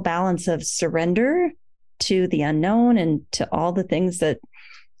equal balance of surrender to the unknown and to all the things that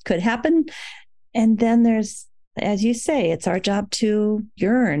could happen. And then there's, as you say, it's our job to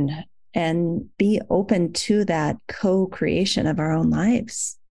yearn and be open to that co-creation of our own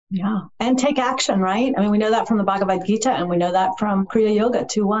lives. Yeah. And take action, right? I mean, we know that from the Bhagavad Gita, and we know that from Kriya Yoga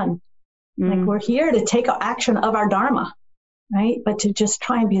 2.1. Like, we're here to take action of our Dharma, right? But to just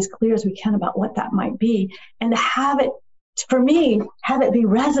try and be as clear as we can about what that might be, and to have it, for me, have it be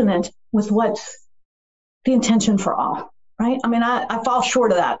resonant with what's the intention for all, right? I mean, I fall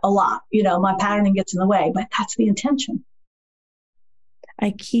short of that a lot. My patterning gets in the way, but that's the intention.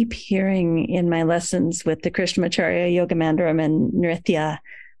 I keep hearing in my lessons with the Krishnamacharya, Yogamandaram, and Nritya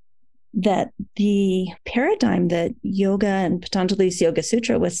that the paradigm that yoga and Patanjali's Yoga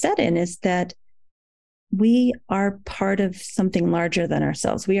Sutra was set in is that we are part of something larger than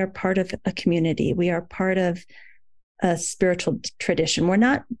ourselves. We are part of a community. We are part of a spiritual tradition. We're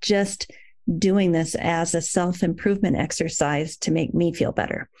not just doing this as a self-improvement exercise to make me feel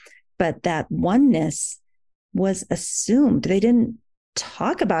better, but that oneness was assumed. They didn't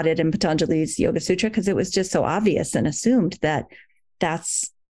talk about it in Patanjali's Yoga Sutra because it was just so obvious and assumed that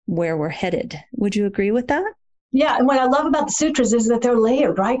that's where we're headed. Would you agree with that? Yeah. And what I love about the sutras is that they're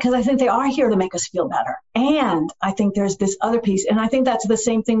layered, right? Because I think they are here to make us feel better. And I think there's this other piece. And I think that's the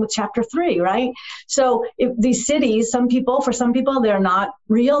same thing with chapter 3, right? So if these cities, for some people, they're not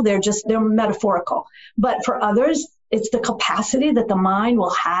real. They're metaphorical. But for others, it's the capacity that the mind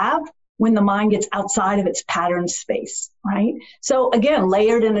will have when the mind gets outside of its pattern space, right? So again,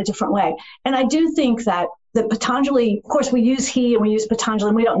 layered in a different way. And I do think that Patanjali, of course, we use he and we use Patanjali,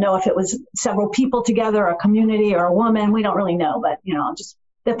 and we don't know if it was several people together, a community or a woman. We don't really know, but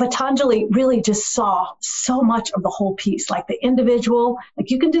that Patanjali really just saw so much of the whole piece, like the individual.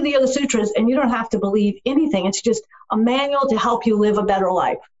 Like, you can do the Yoga Sutras and you don't have to believe anything. It's just a manual to help you live a better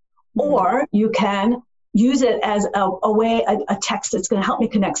life. Mm-hmm. Or you can use it as a way, a text that's going to help me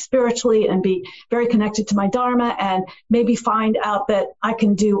connect spiritually and be very connected to my Dharma, and maybe find out that I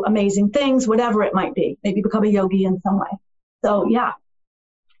can do amazing things, whatever it might be, maybe become a yogi in some way. So yeah,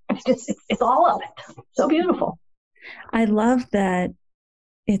 it's all of it. So beautiful. I love that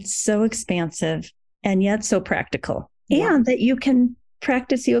it's so expansive and yet so practical, and that you can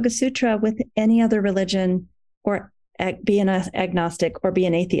practice Yoga Sutra with any other religion, or be an agnostic or be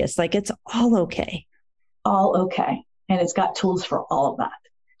an atheist. Like, it's all okay. All okay. And it's got tools for all of that,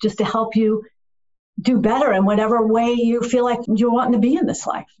 just to help you do better in whatever way you feel like you're wanting to be in this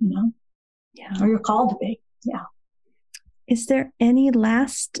life, or you're called to be. Yeah. Is there any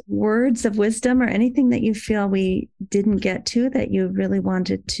last words of wisdom or anything that you feel we didn't get to that you really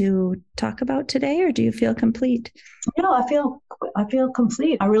wanted to talk about today, or do you feel complete? I feel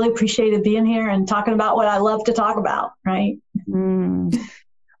complete. I really appreciated being here and talking about what I love to talk about, right?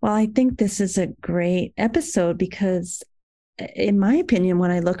 Well, I think this is a great episode because, in my opinion,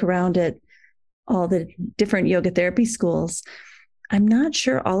 when I look around at all the different yoga therapy schools, I'm not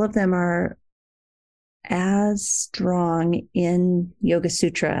sure all of them are as strong in Yoga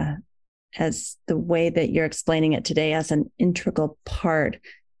Sutra as the way that you're explaining it today as an integral part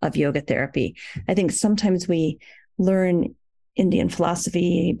of yoga therapy. I think sometimes we learn Indian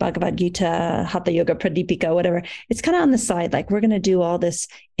philosophy, Bhagavad Gita, Hatha Yoga Pradipika, whatever. It's kind of on the side. Like, we're going to do all this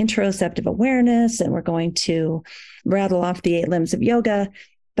interoceptive awareness and we're going to rattle off the 8 limbs of yoga,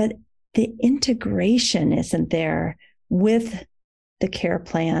 but the integration isn't there with the care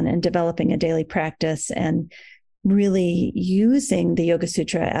plan and developing a daily practice and really using the Yoga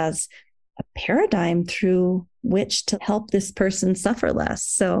Sutra as a paradigm through which to help this person suffer less.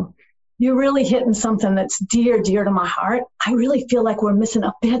 So you're really hitting something that's dear to my heart. I really feel like we're missing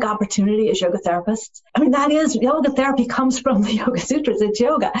a big opportunity as yoga therapists. I mean, that is, yoga therapy comes from the Yoga Sutras. It's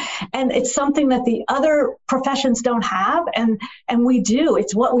yoga. And it's something that the other professions don't have. And we do.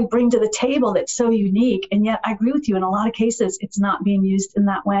 It's what we bring to the table that's so unique. And yet I agree with you. In a lot of cases, it's not being used in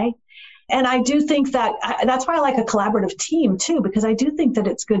that way. And I do think that that's why I like a collaborative team too, because I do think that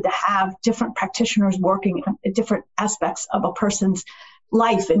it's good to have different practitioners working at different aspects of a person's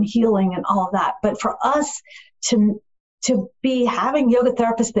life and healing and all of that. But for us to be having yoga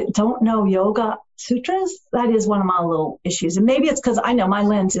therapists that don't know Yoga Sutras, that is one of my little issues. And maybe it's because I know my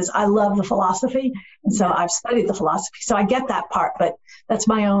lens is I love the philosophy. And so I've studied the philosophy. So I get that part, but that's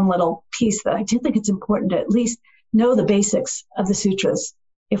my own little piece that I do think it's important to at least know the basics of the sutras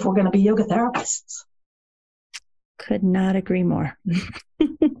if we're going to be yoga therapists. Could not agree more.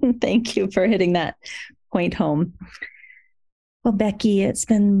 Thank you for hitting that point home. Well, Becky, it's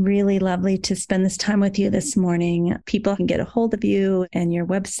been really lovely to spend this time with you this morning. People can get a hold of you, and your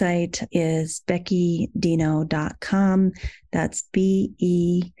website is beckydeano.com. That's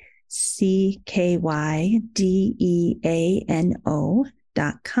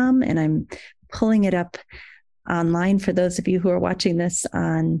BECKYDEANO.com. And I'm pulling it up online for those of you who are watching this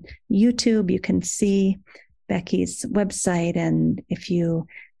on YouTube. You can see Becky's website. And if you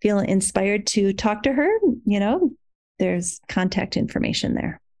feel inspired to talk to her, there's contact information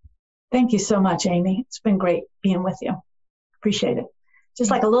there. Thank you so much, Amy. It's been great being with you. Appreciate it.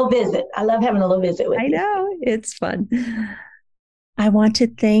 Just like a little visit. I love having a little visit with you. I know. It's fun. I want to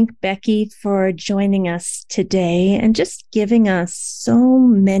thank Becky for joining us today and just giving us so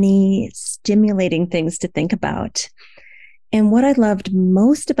many stimulating things to think about. And what I loved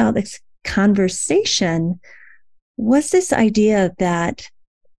most about this conversation was this idea that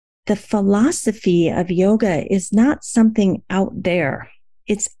the philosophy of yoga is not something out there.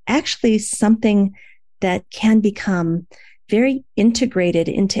 It's actually something that can become very integrated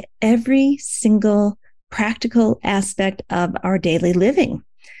into every single practical aspect of our daily living.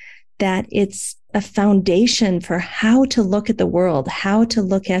 That it's a foundation for how to look at the world, how to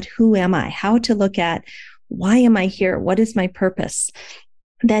look at who am I, how to look at why am I here, what is my purpose.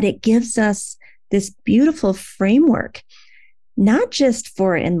 That it gives us this beautiful framework, not just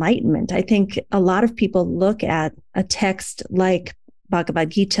for enlightenment. I think a lot of people look at a text like Bhagavad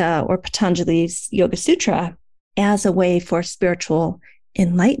Gita or Patanjali's Yoga Sutra as a way for spiritual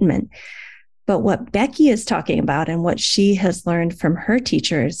enlightenment. But what Becky is talking about and what she has learned from her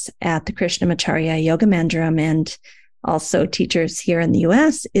teachers at the Krishnamacharya Yoga Mandiram and also teachers here in the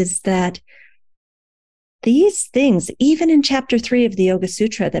US is that these things, even in chapter 3 of the Yoga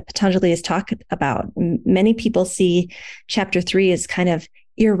Sutra that Patanjali is talking about, many people see chapter 3 as kind of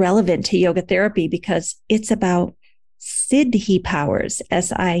irrelevant to yoga therapy because it's about siddhi powers,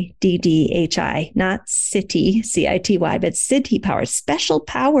 SIDDHI, not city, CITY, but siddhi powers, special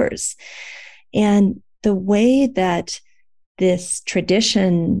powers. And the way that this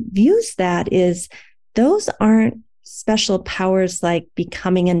tradition views that is those aren't special powers like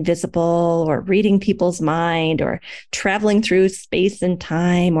becoming invisible or reading people's mind or traveling through space and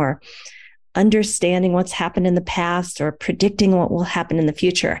time or understanding what's happened in the past or predicting what will happen in the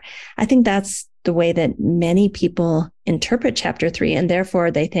future. I think that's the way that many people interpret chapter 3. And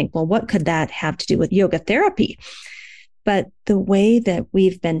therefore they think, well, what could that have to do with yoga therapy? But the way that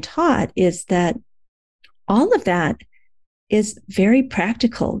we've been taught is that all of that is very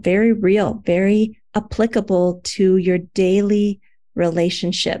practical, very real, very applicable to your daily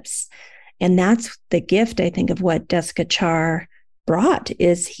relationships. And that's the gift, I think, of what Desikachar brought,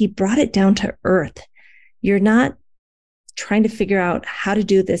 is he brought it down to earth. You're not trying to figure out how to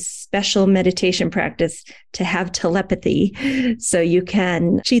do this special meditation practice to have telepathy so you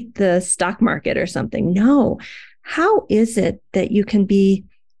can cheat the stock market or something. No. How is it that you can be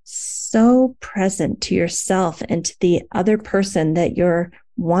so present to yourself and to the other person that you're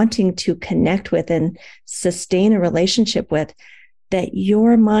wanting to connect with and sustain a relationship with, that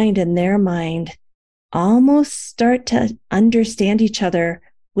your mind and their mind almost start to understand each other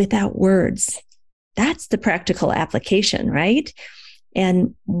without words? That's the practical application, right?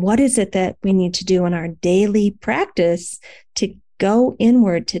 And what is it that we need to do in our daily practice to go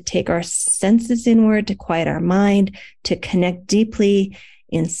inward, to take our senses inward, to quiet our mind, to connect deeply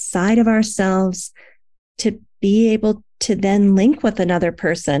inside of ourselves, to be able to then link with another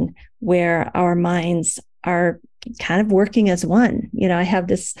person where our minds are kind of working as one. I have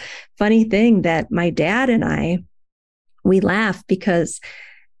this funny thing that my dad and we laugh because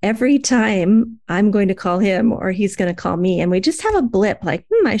every time I'm going to call him or he's going to call me, and we just have a blip like,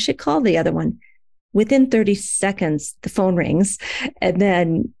 I should call the other one. Within 30 seconds, the phone rings, and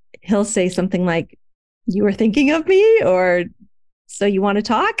then he'll say something like, "You were thinking of me," or "So you want to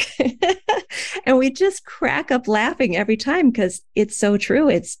talk?" And we just crack up laughing every time because it's so true.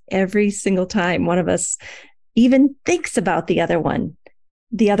 It's every single time one of us even thinks about the other one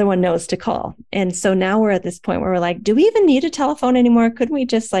knows to call. And so now we're at this point where we're like, do we even need a telephone anymore? Couldn't we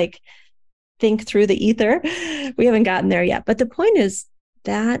just think through the ether? We haven't gotten there yet. But the point is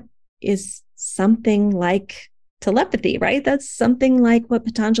that is something like telepathy, right? That's something like what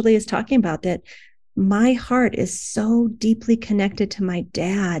Patanjali is talking about, that my heart is so deeply connected to my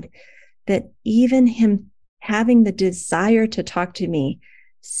dad that even him having the desire to talk to me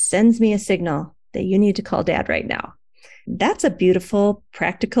sends me a signal that you need to call dad right now. That's a beautiful,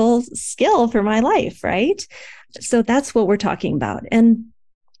 practical skill for my life, right? So that's what we're talking about. And,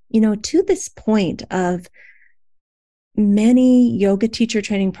 to this point of many yoga teacher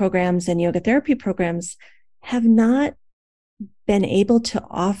training programs and yoga therapy programs have not been able to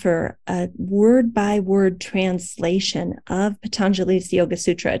offer a word-by-word translation of Patanjali's Yoga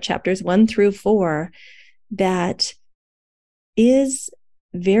Sutra, chapters 1-4, that is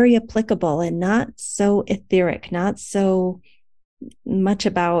very applicable and not so etheric, not so much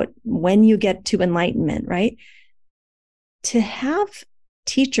about when you get to enlightenment, right? To have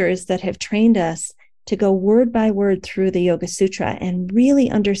teachers that have trained us to go word by word through the Yoga Sutra and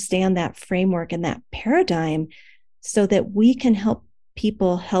really understand that framework and that paradigm so that we can help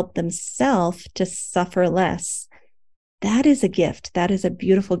people help themselves to suffer less. That is a gift. That is a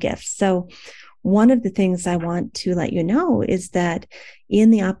beautiful gift. So one of the things I want to let you know is that in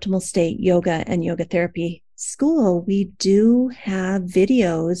the Optimal State Yoga and Yoga Therapy School, we do have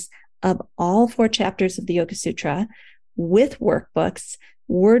videos of all 4 chapters of the Yoga Sutra with workbooks,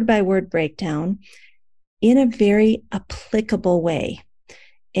 word by word breakdown in a very applicable way.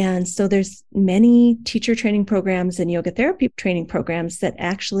 And so there's many teacher training programs and yoga therapy training programs that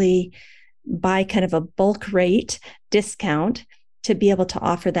actually buy kind of a bulk rate discount to be able to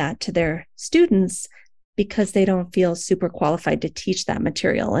offer that to their students because they don't feel super qualified to teach that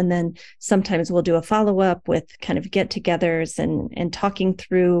material. And then sometimes we'll do a follow-up with kind of get-togethers and talking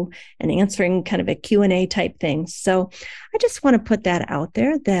through and answering kind of a Q&A type thing. So I just want to put that out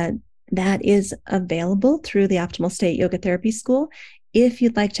there that is available through the Optimal State Yoga Therapy School if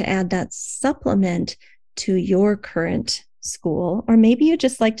you'd like to add that supplement to your current school, or maybe you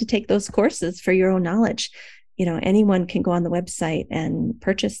just like to take those courses for your own knowledge. Anyone can go on the website and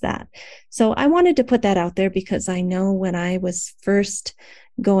purchase that. So I wanted to put that out there because I know when I was first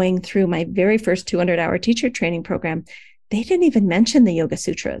going through my very first 200-hour teacher training program, they didn't even mention the Yoga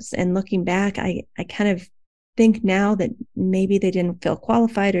Sutras. And looking back, I kind of think now that maybe they didn't feel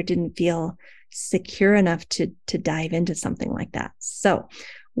qualified or didn't feel secure enough to dive into something like that. So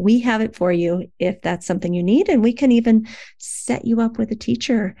we have it for you if that's something you need. And we can even set you up with a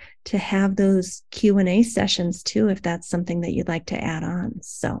teacher to have those Q&A sessions too, if that's something that you'd like to add on.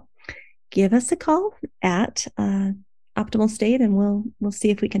 So give us a call at Optimal State and we'll see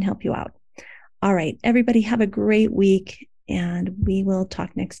if we can help you out. All right, everybody have a great week and we will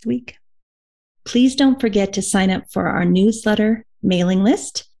talk next week. Please don't forget to sign up for our newsletter mailing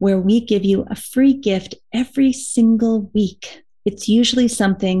list, where we give you a free gift every single week. It's usually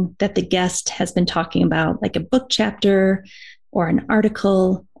something that the guest has been talking about, like a book chapter or an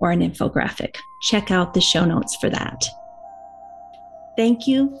article or an infographic. Check out the show notes for that. Thank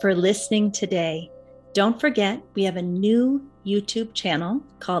you for listening today. Don't forget, we have a new YouTube channel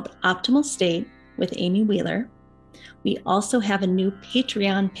called Optimal State with Amy Wheeler. We also have a new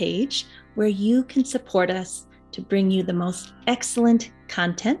Patreon page where you can support us to bring you the most excellent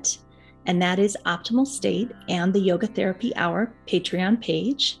content, and that is Optimal State and the Yoga Therapy Hour Patreon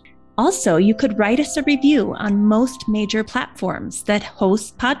page. Also, you could write us a review on most major platforms that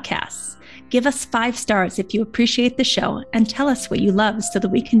host podcasts. Give us 5 stars if you appreciate the show and tell us what you love so that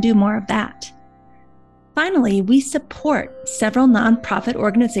we can do more of that. Finally, we support several nonprofit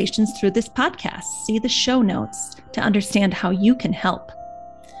organizations through this podcast. See the show notes to understand how you can help.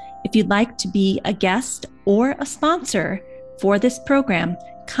 If you'd like to be a guest or a sponsor for this program,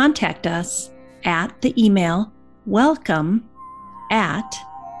 contact us at the email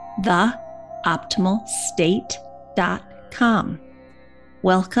welcome@theoptimalstate.com.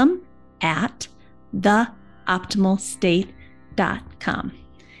 welcome@theoptimalstate.com.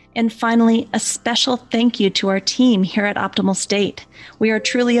 And finally, a special thank you to our team here at Optimal State. We are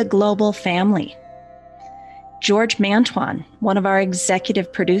truly a global family. George Mantuan, one of our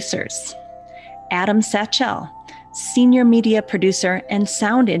executive producers. Adam Satchel, senior media producer and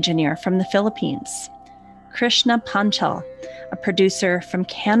sound engineer from the Philippines. Krishna Panchal, a producer from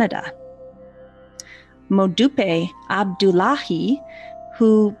Canada. Modupe Abdullahi,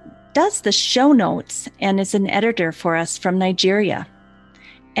 who does the show notes and is an editor for us from Nigeria.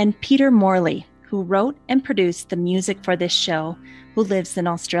 And Peter Morley, who wrote and produced the music for this show, who lives in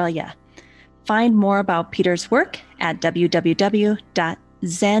Australia. Find more about Peter's work at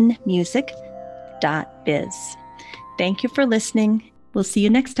www.zenmusic.biz. Thank you for listening. We'll see you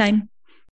next time.